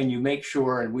you make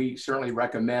sure, and we certainly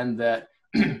recommend that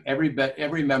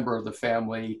every member of the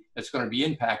family that's going to be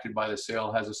impacted by the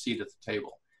sale has a seat at the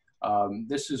table.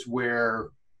 This is where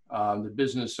the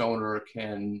business owner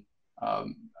can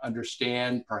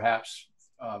understand perhaps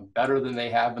better than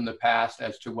they have in the past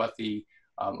as to what the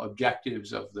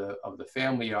objectives of the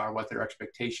family are, what their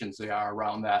expectations they are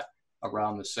around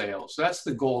the sale. So that's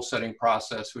the goal setting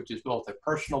process, which is both a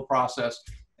personal process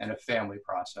and a family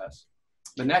process.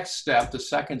 The next step, the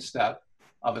second step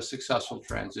of a successful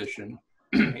transition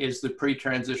is the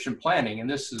pre-transition planning. And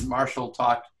this is, Marshall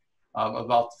talked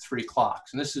about the 3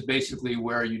 clocks. And this is basically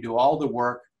where you do all the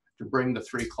work to bring the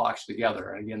 3 clocks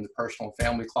together. And again, the personal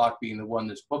family clock being the one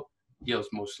this book deals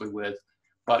mostly with,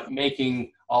 but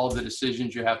making all of the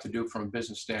decisions you have to do from a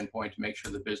business standpoint to make sure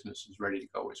the business is ready to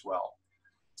go as well.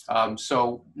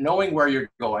 So knowing where you're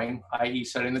going, i.e.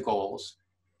 setting the goals,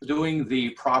 doing the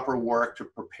proper work to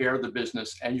prepare the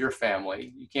business and your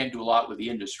family. You can't do a lot with the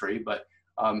industry, but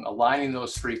aligning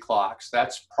those 3 clocks,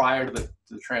 that's prior to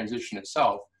the transition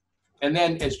itself. And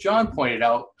then, as John pointed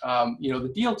out,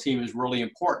 the deal team is really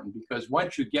important because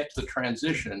once you get to the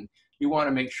transition, you want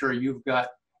to make sure you've got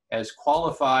as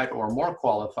qualified or more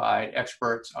qualified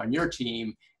experts on your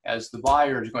team as the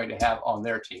buyer is going to have on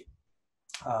their team.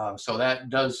 So that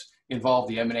does involve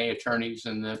the M&A attorneys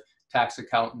and the tax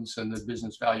accountants and the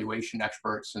business valuation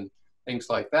experts and things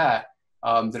like that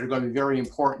that are going to be very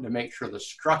important to make sure the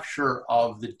structure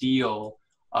of the deal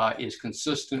is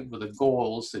consistent with the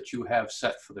goals that you have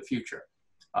set for the future.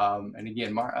 And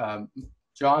again,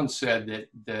 John said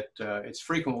that it's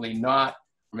frequently not,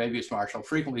 or maybe it's Marshall,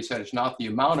 frequently said it's not the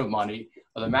amount of money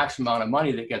or the maximum amount of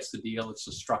money that gets the deal, it's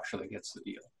the structure that gets the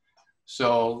deal.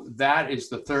 So that is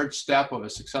the third step of a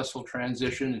successful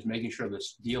transition, is making sure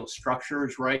this deal structure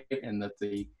is right and that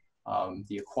the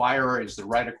acquirer is the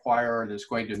right acquirer that's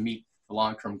going to meet the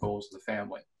long-term goals of the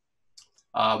family.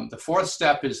 The fourth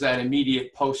step is that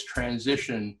immediate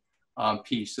post-transition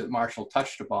piece that Marshall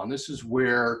touched upon. This is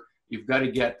where you've got to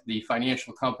get the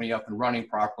financial company up and running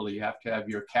properly. You have to have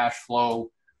your cash flow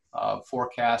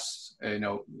forecasts,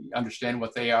 understand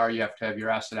what they are. You have to have your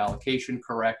asset allocation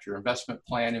correct, your investment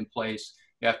plan in place.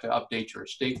 You have to update your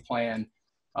estate plan.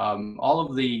 All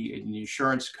of the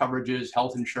insurance coverages,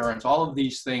 health insurance, all of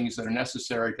these things that are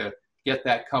necessary to get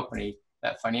that company,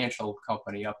 that financial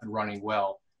company, up and running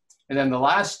well. And then the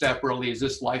last step really is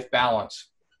this life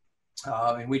balance.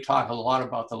 And we talk a lot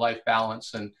about the life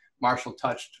balance, and Marshall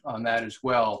touched on that as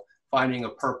well, finding a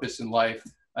purpose in life,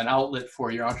 an outlet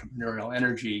for your entrepreneurial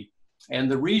energy,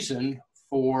 and the reason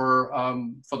for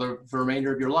the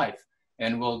remainder of your life.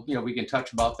 And we can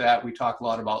touch about that. We talk a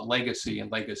lot about legacy and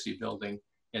legacy building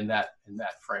in that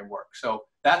framework. So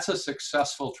that's a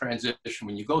successful transition.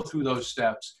 When you go through those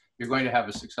steps, you're going to have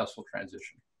a successful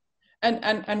transition.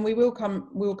 And we'll come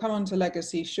on to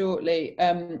legacy shortly.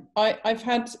 I've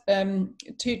had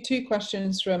two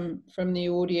questions from the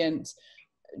audience.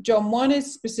 John, one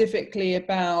is specifically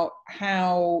about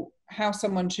how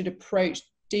someone should approach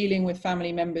dealing with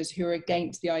family members who are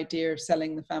against the idea of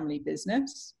selling the family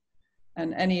business,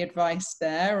 and any advice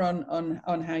there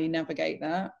on how you navigate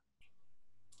that.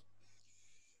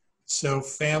 So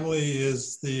family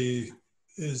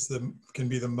can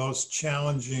be the most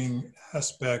challenging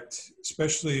aspect,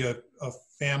 especially a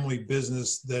family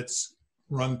business that's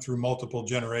run through multiple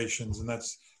generations, and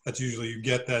that's usually you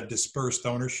get that dispersed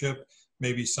ownership.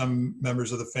 Maybe some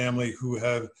members of the family who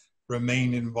have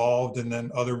remained involved, and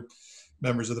then other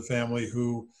members of the family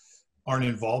who aren't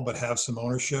involved but have some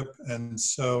ownership. And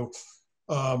so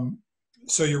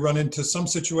so you run into some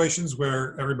situations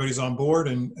where everybody's on board,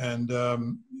 and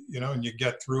you know, and you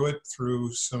get through it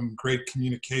through some great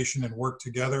communication and work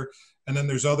together. And then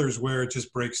there's others where it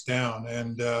just breaks down.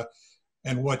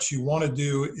 And what you want to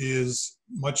do is,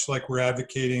 much like we're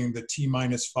advocating the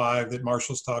T-5 that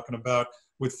Marshall's talking about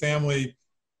with family,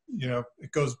 you know,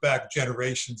 it goes back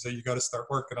generations that you got to start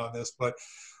working on this, but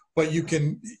you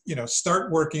can, you know,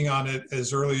 start working on it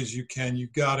as early as you can. You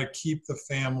got to keep the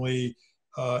family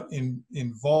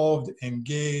involved,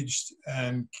 engaged,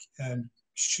 and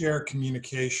share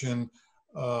communication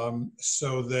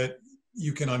so that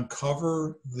you can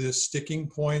uncover the sticking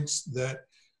points that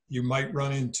you might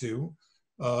run into,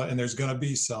 and there's going to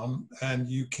be some, and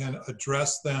you can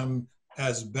address them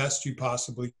as best you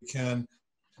possibly can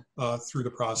through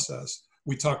the process.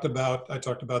 I talked about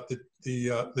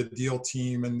the deal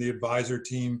team and the advisor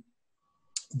team.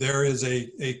 There is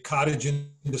a cottage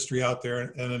industry out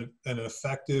there, and an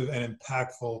effective and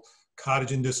impactful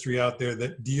cottage industry out there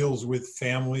that deals with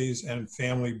families and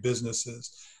family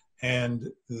businesses. And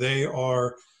they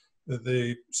are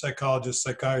the psychologists,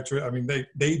 psychiatrists. I mean,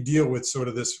 they deal with sort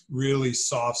of this really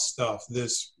soft stuff,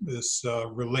 this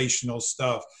relational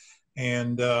stuff.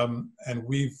 And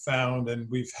we've found, and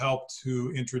we've helped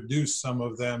to introduce some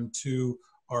of them to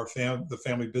the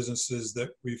family businesses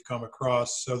that we've come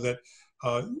across, so that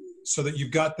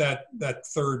you've got that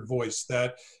third voice,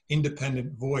 that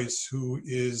independent voice who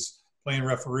is playing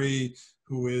referee,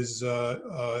 who is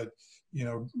you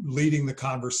know, leading the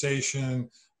conversation,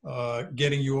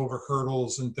 getting you over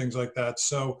hurdles and things like that.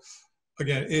 So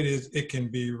again, it can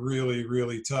be really,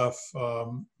 really tough,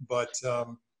 but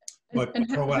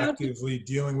proactively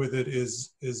dealing with it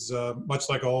is much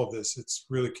like all of this. It's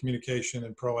really communication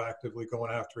and proactively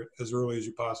going after it as early as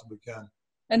you possibly can.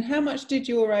 And how much did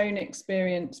your own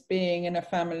experience being in a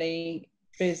family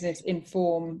business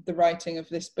inform the writing of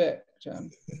this book,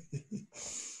 John?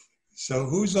 So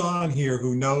who's on here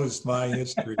who knows my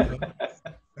history?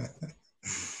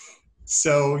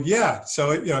 So yeah,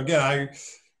 so you know, again,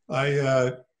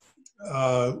 I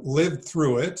lived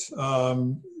through it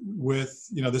with,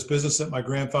 you know, this business that my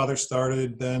grandfather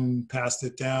started, then passed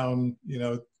it down. You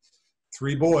know,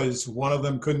 3 boys, one of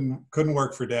them couldn't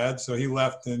work for Dad, so he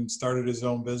left and started his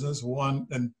own business. One,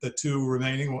 and the 2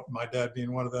 remaining, my dad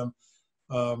being one of them,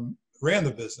 ran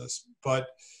the business. But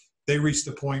they reached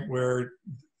a point where,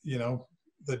 you know,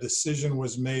 the decision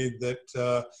was made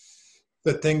that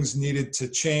things needed to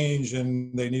change,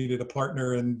 and they needed a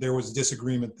partner, and there was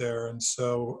disagreement there. And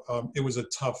so it was a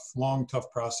long,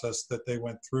 tough process that they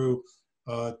went through.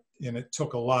 And it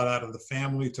took a lot out of the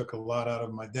family, took a lot out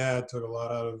of my dad, took a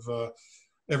lot out of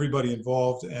everybody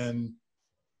involved. And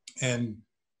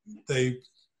they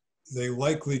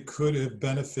likely could have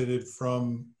benefited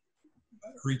from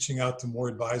reaching out to more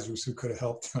advisors who could have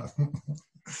helped them.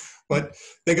 But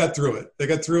they got through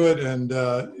it. And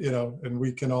you know, and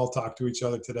we can all talk to each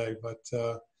other today.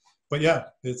 But yeah,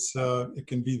 it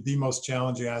can be the most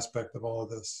challenging aspect of all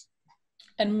of this.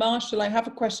 And Marshall, I have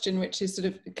a question which is sort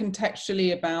of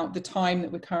contextually about the time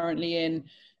that we're currently in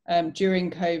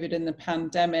during COVID and the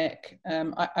pandemic.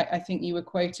 I think you were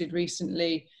quoted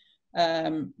recently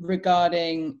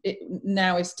regarding it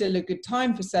now is still a good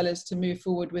time for sellers to move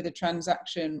forward with a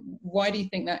transaction. Why do you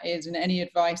think that is? And any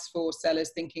advice for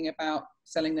sellers thinking about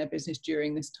selling their business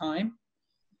during this time?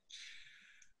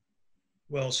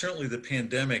 Well, certainly the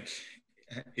pandemic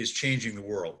is changing the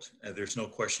world. There's no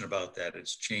question about that.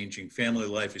 It's changing family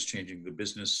life, is changing the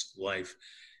business life.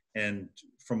 And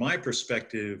from my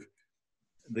perspective,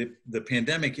 the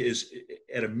pandemic is,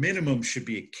 at a minimum, should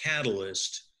be a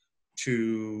catalyst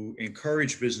to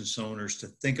encourage business owners to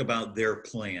think about their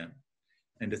plan,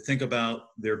 and to think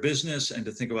about their business, and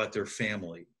to think about their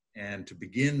family, and to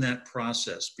begin that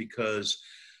process, because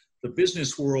the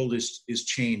business world is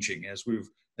changing.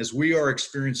 As we are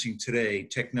experiencing today,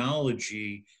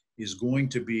 technology is going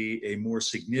to be a more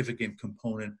significant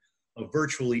component of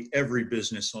virtually every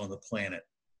business on the planet.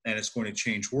 And it's going to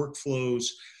change workflows,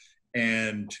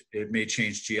 and it may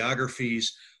change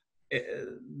geographies.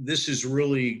 This is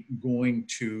really going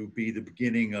to be the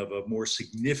beginning of a more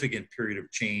significant period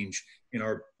of change in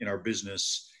our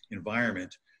business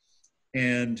environment.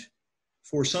 And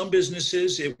for some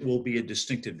businesses, it will be a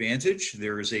distinct advantage.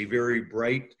 There is a very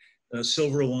bright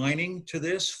silver lining to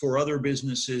this. For other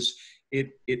businesses,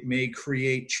 it may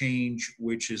create change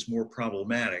which is more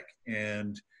problematic.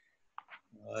 And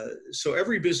so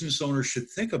every business owner should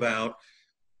think about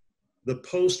the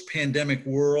post-pandemic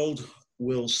world.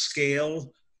 Will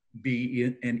scale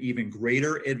be an even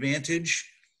greater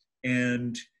advantage?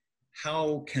 And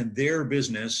how can their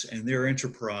business and their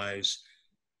enterprise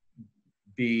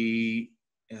be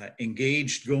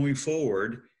engaged going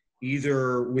forward,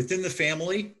 either within the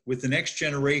family, with the next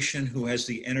generation who has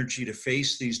the energy to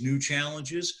face these new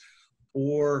challenges,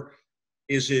 or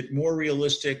is it more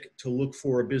realistic to look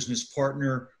for a business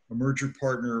partner, a merger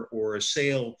partner, or a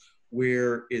sale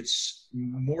where it's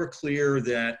more clear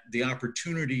that the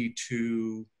opportunity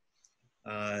to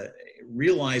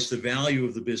realize the value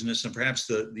of the business and perhaps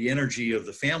the energy of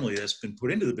the family that's been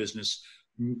put into the business,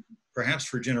 perhaps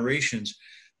for generations,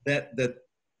 that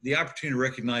the opportunity to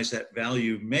recognize that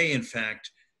value may in fact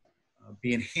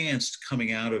be enhanced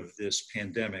coming out of this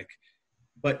pandemic.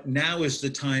 But now is the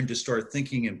time to start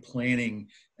thinking and planning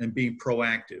and being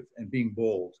proactive and being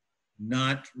bold,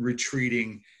 not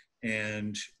retreating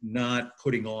and not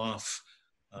putting off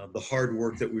the hard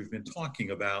work that we've been talking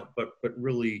about, but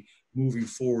really moving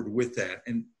forward with that.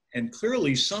 And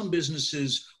clearly some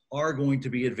businesses are going to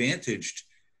be advantaged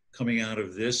coming out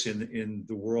of this in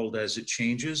the world as it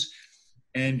changes.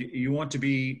 And you want to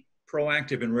be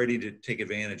proactive and ready to take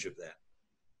advantage of that.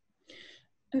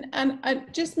 And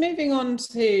just moving on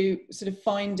to sort of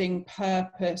finding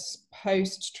purpose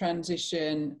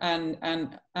post-transition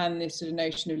and this sort of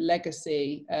notion of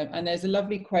legacy. And there's a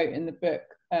lovely quote in the book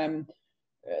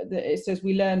that it says,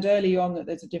 "We learned early on that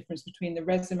there's a difference between the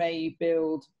resume you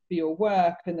build for your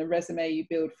work and the resume you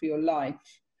build for your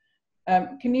life."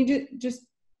 Can you just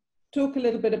talk a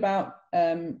little bit about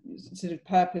sort of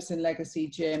purpose and legacy,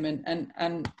 Jim,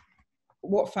 and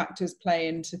what factors play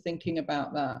into thinking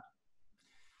about that?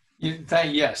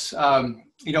 Yes.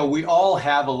 We all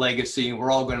have a legacy, and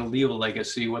we're all going to leave a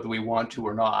legacy whether we want to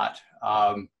or not.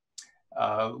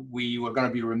 We were going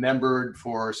to be remembered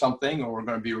for something, or we're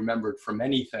going to be remembered for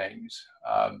many things.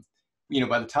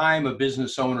 By the time a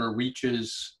business owner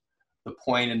reaches the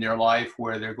point in their life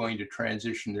where they're going to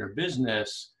transition their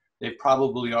business, they've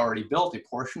probably already built a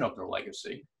portion of their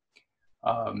legacy.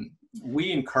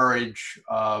 We encourage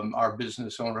our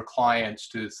business owner clients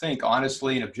to think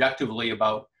honestly and objectively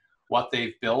about what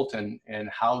they've built and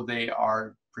how they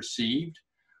are perceived,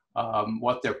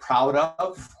 what they're proud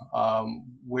of,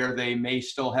 where they may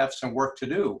still have some work to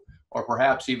do, or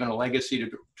perhaps even a legacy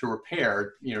to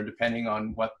repair, depending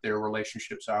on what their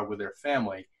relationships are with their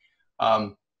family.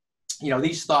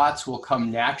 These thoughts will come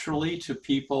naturally to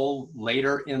people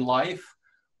later in life.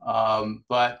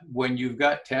 But when you've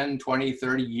got 10, 20,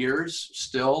 30 years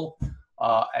still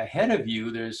ahead of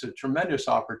you, there's a tremendous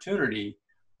opportunity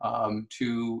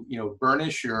to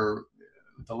burnish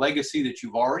the legacy that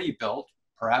you've already built,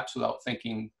 perhaps without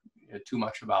thinking too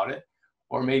much about it,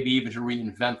 or maybe even to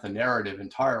reinvent the narrative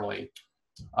entirely.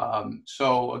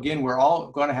 So again, we're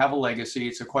all going to have a legacy.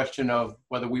 It's a question of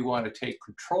whether we want to take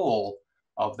control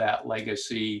of that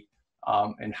legacy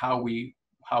and how we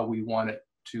want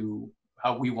to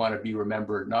be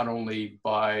remembered, not only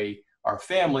by our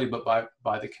family but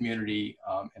by the community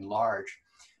in large.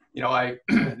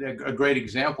 A great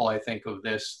example, I think, of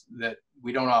this that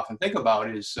we don't often think about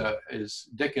is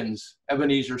Dickens'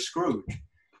 Ebenezer Scrooge.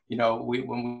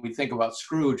 When we think about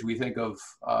Scrooge, we think of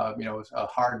a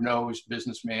hard-nosed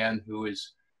businessman who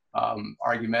is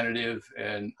argumentative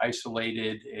and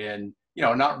isolated and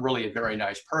not really a very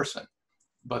nice person.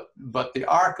 But the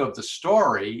arc of the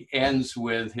story ends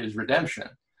with his redemption.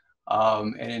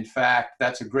 And in fact,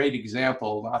 that's a great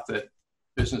example, not that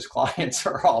business clients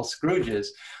are all Scrooges,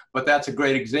 but that's a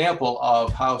great example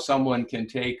of how someone can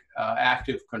take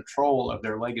active control of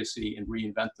their legacy and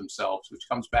reinvent themselves, which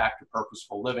comes back to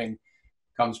purposeful living,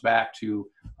 comes back to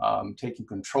taking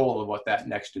control of what that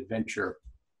next adventure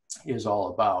is all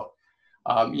about.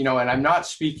 And I'm not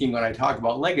speaking, when I talk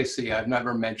about legacy, I've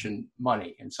never mentioned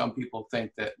money. And some people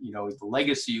think that, the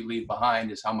legacy you leave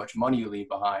behind is how much money you leave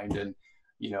behind and,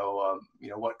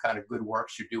 what kind of good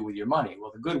works you do with your money.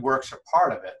 Well, the good works are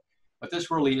part of it, but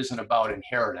this really isn't about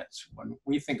inheritance. When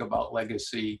we think about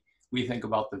legacy, we think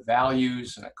about the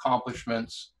values and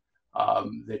accomplishments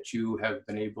that you have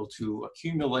been able to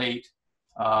accumulate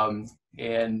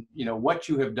and what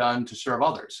you have done to serve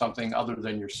others, something other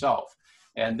than yourself.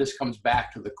 And this comes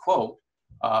back to the quote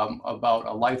about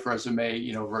a life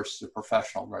resume, versus a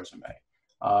professional resume.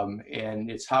 And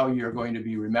it's how you're going to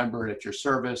be remembered at your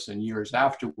service and years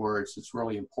afterwards. It's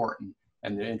really important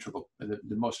and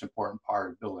the most important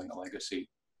part of building a legacy.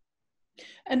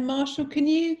 And Marshall, can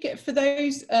you get, for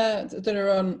those that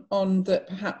are on that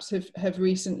perhaps have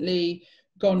recently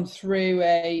gone through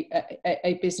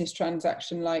a business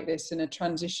transaction like this and a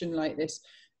transition like this,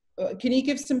 can you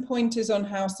give some pointers on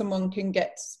how someone can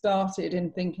get started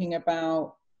in thinking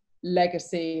about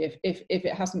legacy if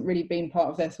it hasn't really been part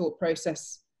of their thought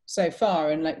process so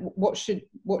far, and like what should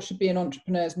be an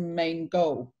entrepreneur's main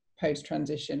goal post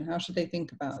transition? How should they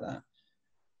think about that?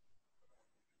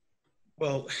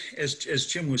 Well, as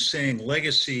Jim was saying,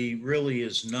 legacy really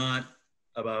is not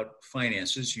about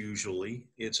finances usually.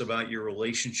 It's about your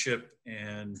relationship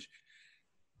and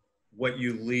what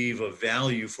you leave of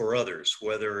value for others,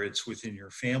 whether it's within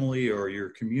your family or your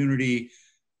community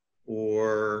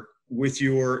or with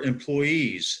your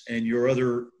employees and your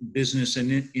other business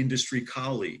and industry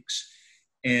colleagues.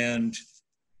 And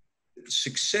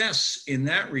success in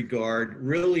that regard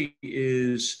really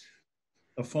is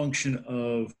a function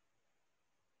of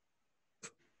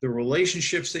the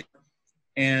relationships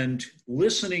and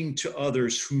listening to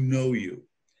others who know you.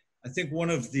 I think one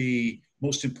of the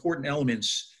most important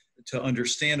elements to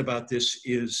understand about this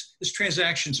is this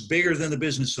transaction's bigger than the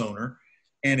business owner,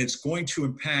 and it's going to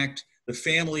impact the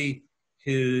family,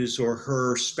 his or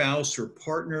her spouse or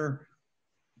partner,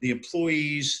 the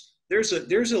employees. There's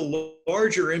a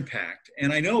larger impact.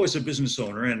 And I know as a business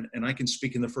owner, and I can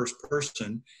speak in the first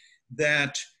person,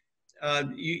 that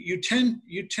you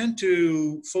tend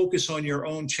to focus on your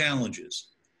own challenges,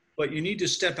 but you need to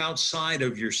step outside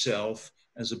of yourself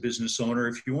as a business owner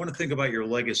if you want to think about your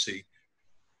legacy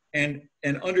and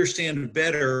understand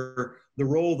better the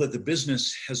role that the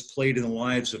business has played in the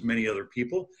lives of many other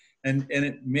people. And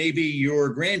it may be your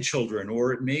grandchildren,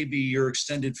 or it may be your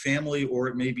extended family, or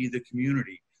it may be the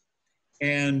community.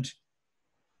 And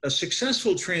a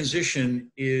successful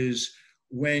transition is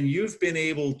when you've been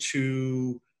able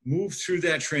to move through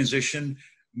that transition,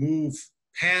 move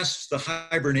past the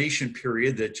hibernation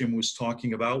period that Jim was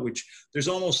talking about, which there's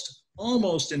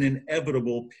almost an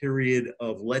inevitable period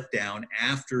of letdown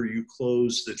after you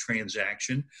close the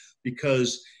transaction,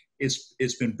 because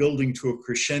it's been building to a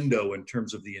crescendo in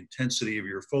terms of the intensity of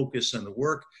your focus and the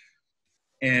work,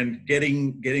 and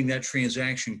getting that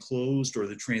transaction closed or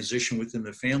the transition within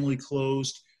the family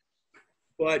closed.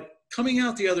 But coming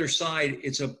out the other side,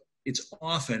 it's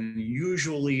often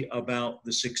usually about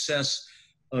the success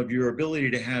of your ability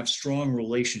to have strong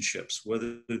relationships,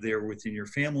 whether they're within your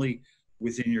family,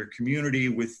 within your community,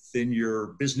 within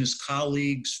your business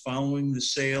colleagues following the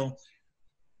sale.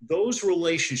 Those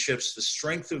relationships, the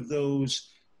strength of those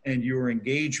and your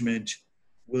engagement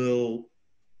will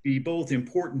be both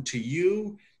important to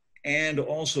you and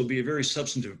also be a very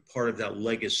substantive part of that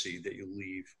legacy that you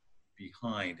leave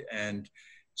behind. And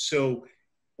so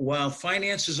while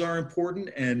finances are important,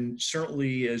 and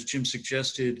certainly as Jim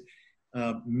suggested,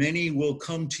 many will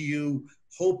come to you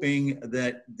hoping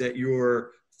that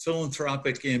your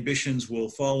philanthropic ambitions will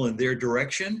fall in their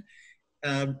direction.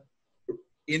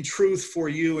 In truth, for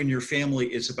you and your family,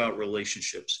 it's about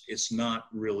relationships. It's not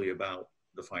really about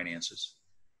the finances.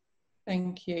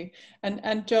 Thank you.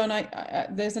 And John,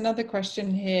 there's another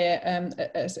question here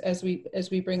as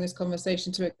we bring this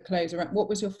conversation to a close. Around what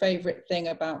was your favorite thing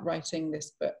about writing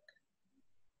this book?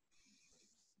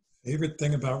 Favorite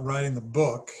thing about writing the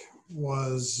book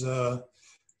was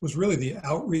really the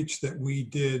outreach that we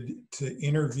did to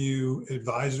interview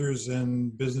advisors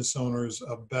and business owners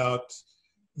about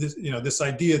this, this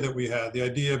idea that we had. The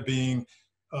idea being,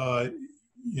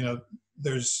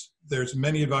 there's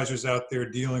many advisors out there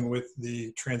dealing with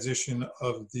the transition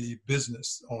of the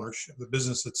business ownership, the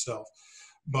business itself,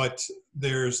 but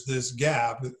there's this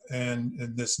gap and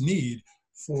this need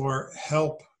for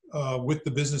help with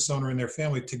the business owner and their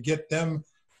family to get them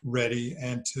ready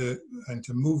and to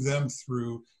move them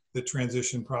through the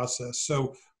transition process.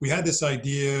 So we had this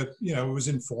idea, it was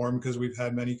informed because we've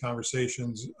had many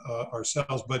conversations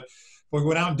ourselves, but we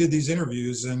went out and did these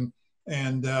interviews, and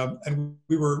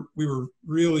we were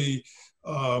really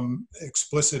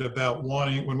explicit about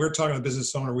wanting, when we're talking to the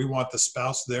business owner, we want the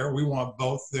spouse there, we want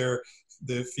both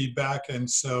the feedback, and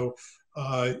so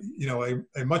a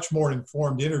much more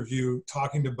informed interview,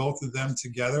 talking to both of them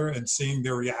together and seeing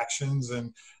their reactions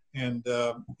and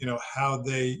how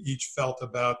they each felt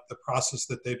about the process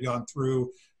that they'd gone through,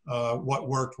 what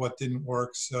worked, what didn't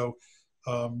work. So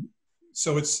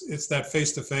so it's that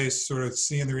face-to-face sort of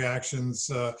seeing the reactions,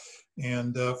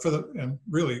 and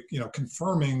really, you know,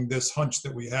 confirming this hunch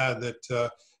that we had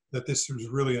that this was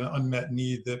really an unmet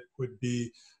need that would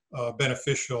be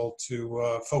beneficial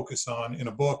to focus on in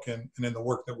a book and in the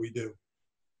work that we do.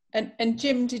 And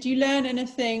Jim, did you learn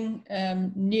anything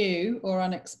new or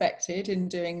unexpected in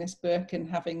doing this book and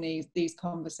having these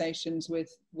conversations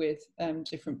with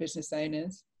different business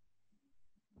owners?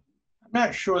 I'm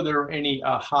not sure there are any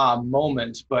aha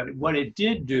moments, but what it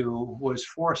did do was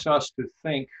force us to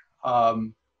think,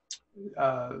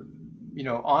 you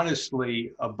know,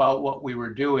 honestly about what we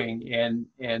were doing and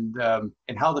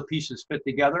how the pieces fit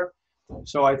together.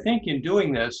 So I think in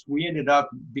doing this, we ended up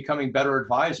becoming better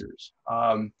advisors.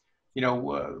 You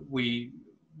know, we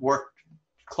worked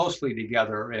closely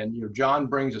together, and you know, John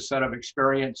brings a set of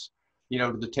experience, you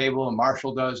know, to the table, and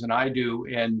Marshall does, and I do.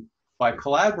 And by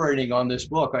collaborating on this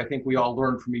book, I think we all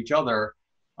learned from each other.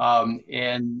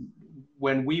 And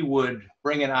when we would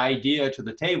bring an idea to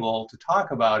the table to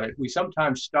talk about it, we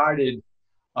sometimes started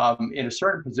in a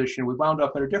certain position, we wound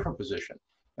up in a different position.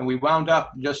 And we wound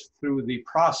up just through the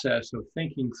process of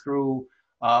thinking through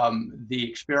the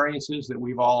experiences that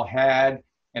we've all had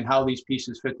and how these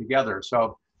pieces fit together.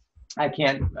 So I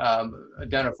can't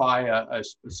identify a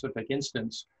specific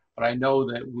instance, but I know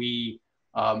that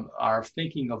our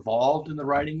thinking evolved in the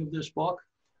writing of this book.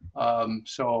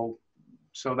 So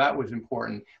that was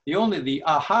important. The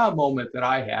aha moment that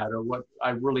I had, or what I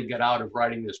really got out of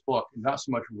writing this book, not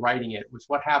so much writing it, was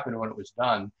what happened when it was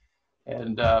done.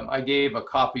 And I gave a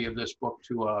copy of this book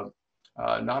to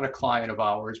not a client of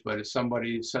ours, but it's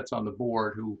somebody who sits on the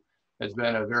board who has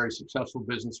been a very successful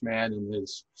businessman and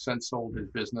has since sold his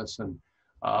business and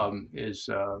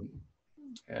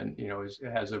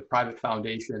has a private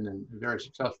foundation and a very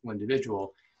successful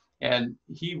individual. And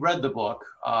he read the book,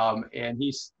 and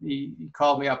he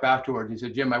called me up afterwards. He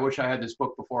said, "Jim, I wish I had this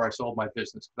book before I sold my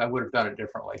business, because I would have done it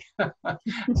differently."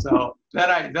 So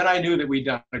then I knew that we'd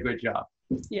done a good job.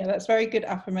 Yeah, that's very good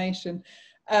affirmation.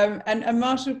 And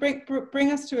Marshall,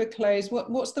 bring us to a close.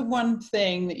 What's the one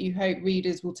thing that you hope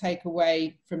readers will take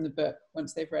away from the book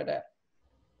once they've read it?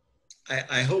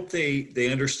 I hope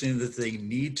they understand that they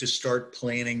need to start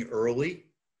planning early,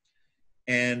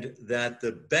 and that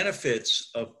the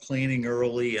benefits of planning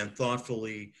early and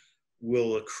thoughtfully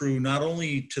will accrue not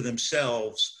only to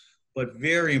themselves, but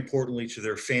very importantly to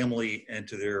their family and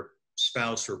to their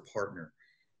spouse or partner.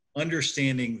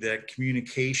 Understanding that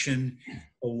communication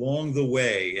along the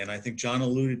way, and I think John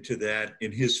alluded to that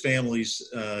in his family's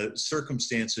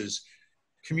circumstances,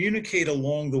 communicate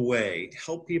along the way,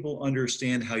 help people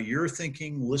understand how you're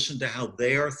thinking, listen to how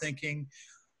they are thinking,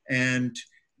 and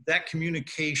that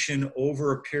communication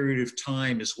over a period of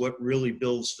time is what really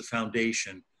builds the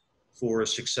foundation for a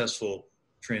successful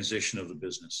transition of the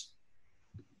business.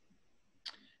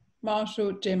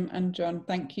 Marshall, Jim, and John,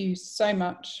 thank you so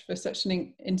much for such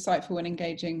an insightful and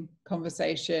engaging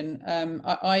conversation.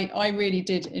 I really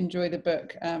did enjoy the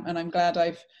book, and I'm glad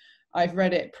I've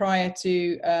read it prior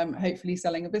to hopefully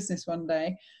selling a business one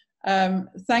day.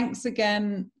 Thanks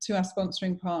again to our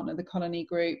sponsoring partner, the Colony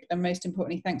Group, and most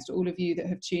importantly, thanks to all of you that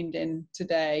have tuned in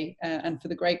today and for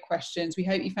the great questions. We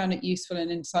hope you found it useful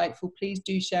and insightful. Please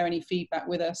do share any feedback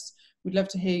with us. We'd love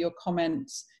to hear your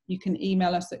comments. You can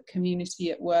email us at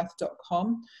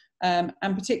community@worth.com. And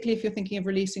particularly if you're thinking of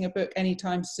releasing a book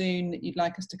anytime soon that you'd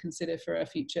like us to consider for a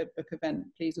future book event,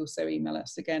 please also email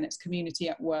us. Again, it's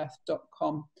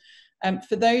community@worth.com.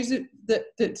 For those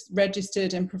that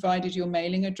registered and provided your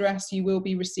mailing address, you will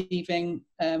be receiving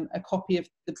a copy of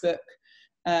the book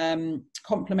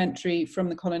complimentary from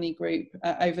the Colony Group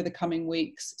over the coming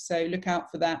weeks. So look out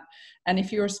for that. And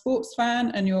if you're a sports fan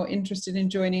and you're interested in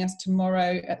joining us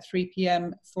tomorrow at 3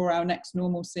 p.m. for our next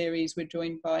normal series, we're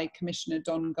joined by Commissioner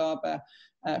Don Garber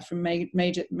from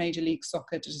Major League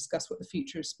Soccer to discuss what the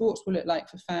future of sports will look like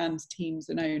for fans, teams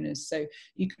and owners. So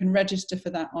you can register for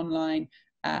that online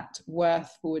at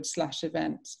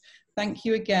worth/events. Thank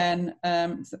you again.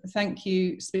 Thank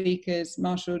you, speakers,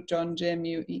 Marshall, John, Jim,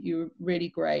 you were really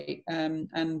great.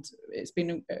 And it's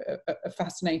been a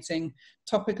fascinating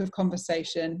topic of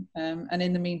conversation. And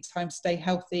in the meantime, stay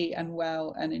healthy and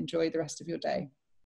well and enjoy the rest of your day.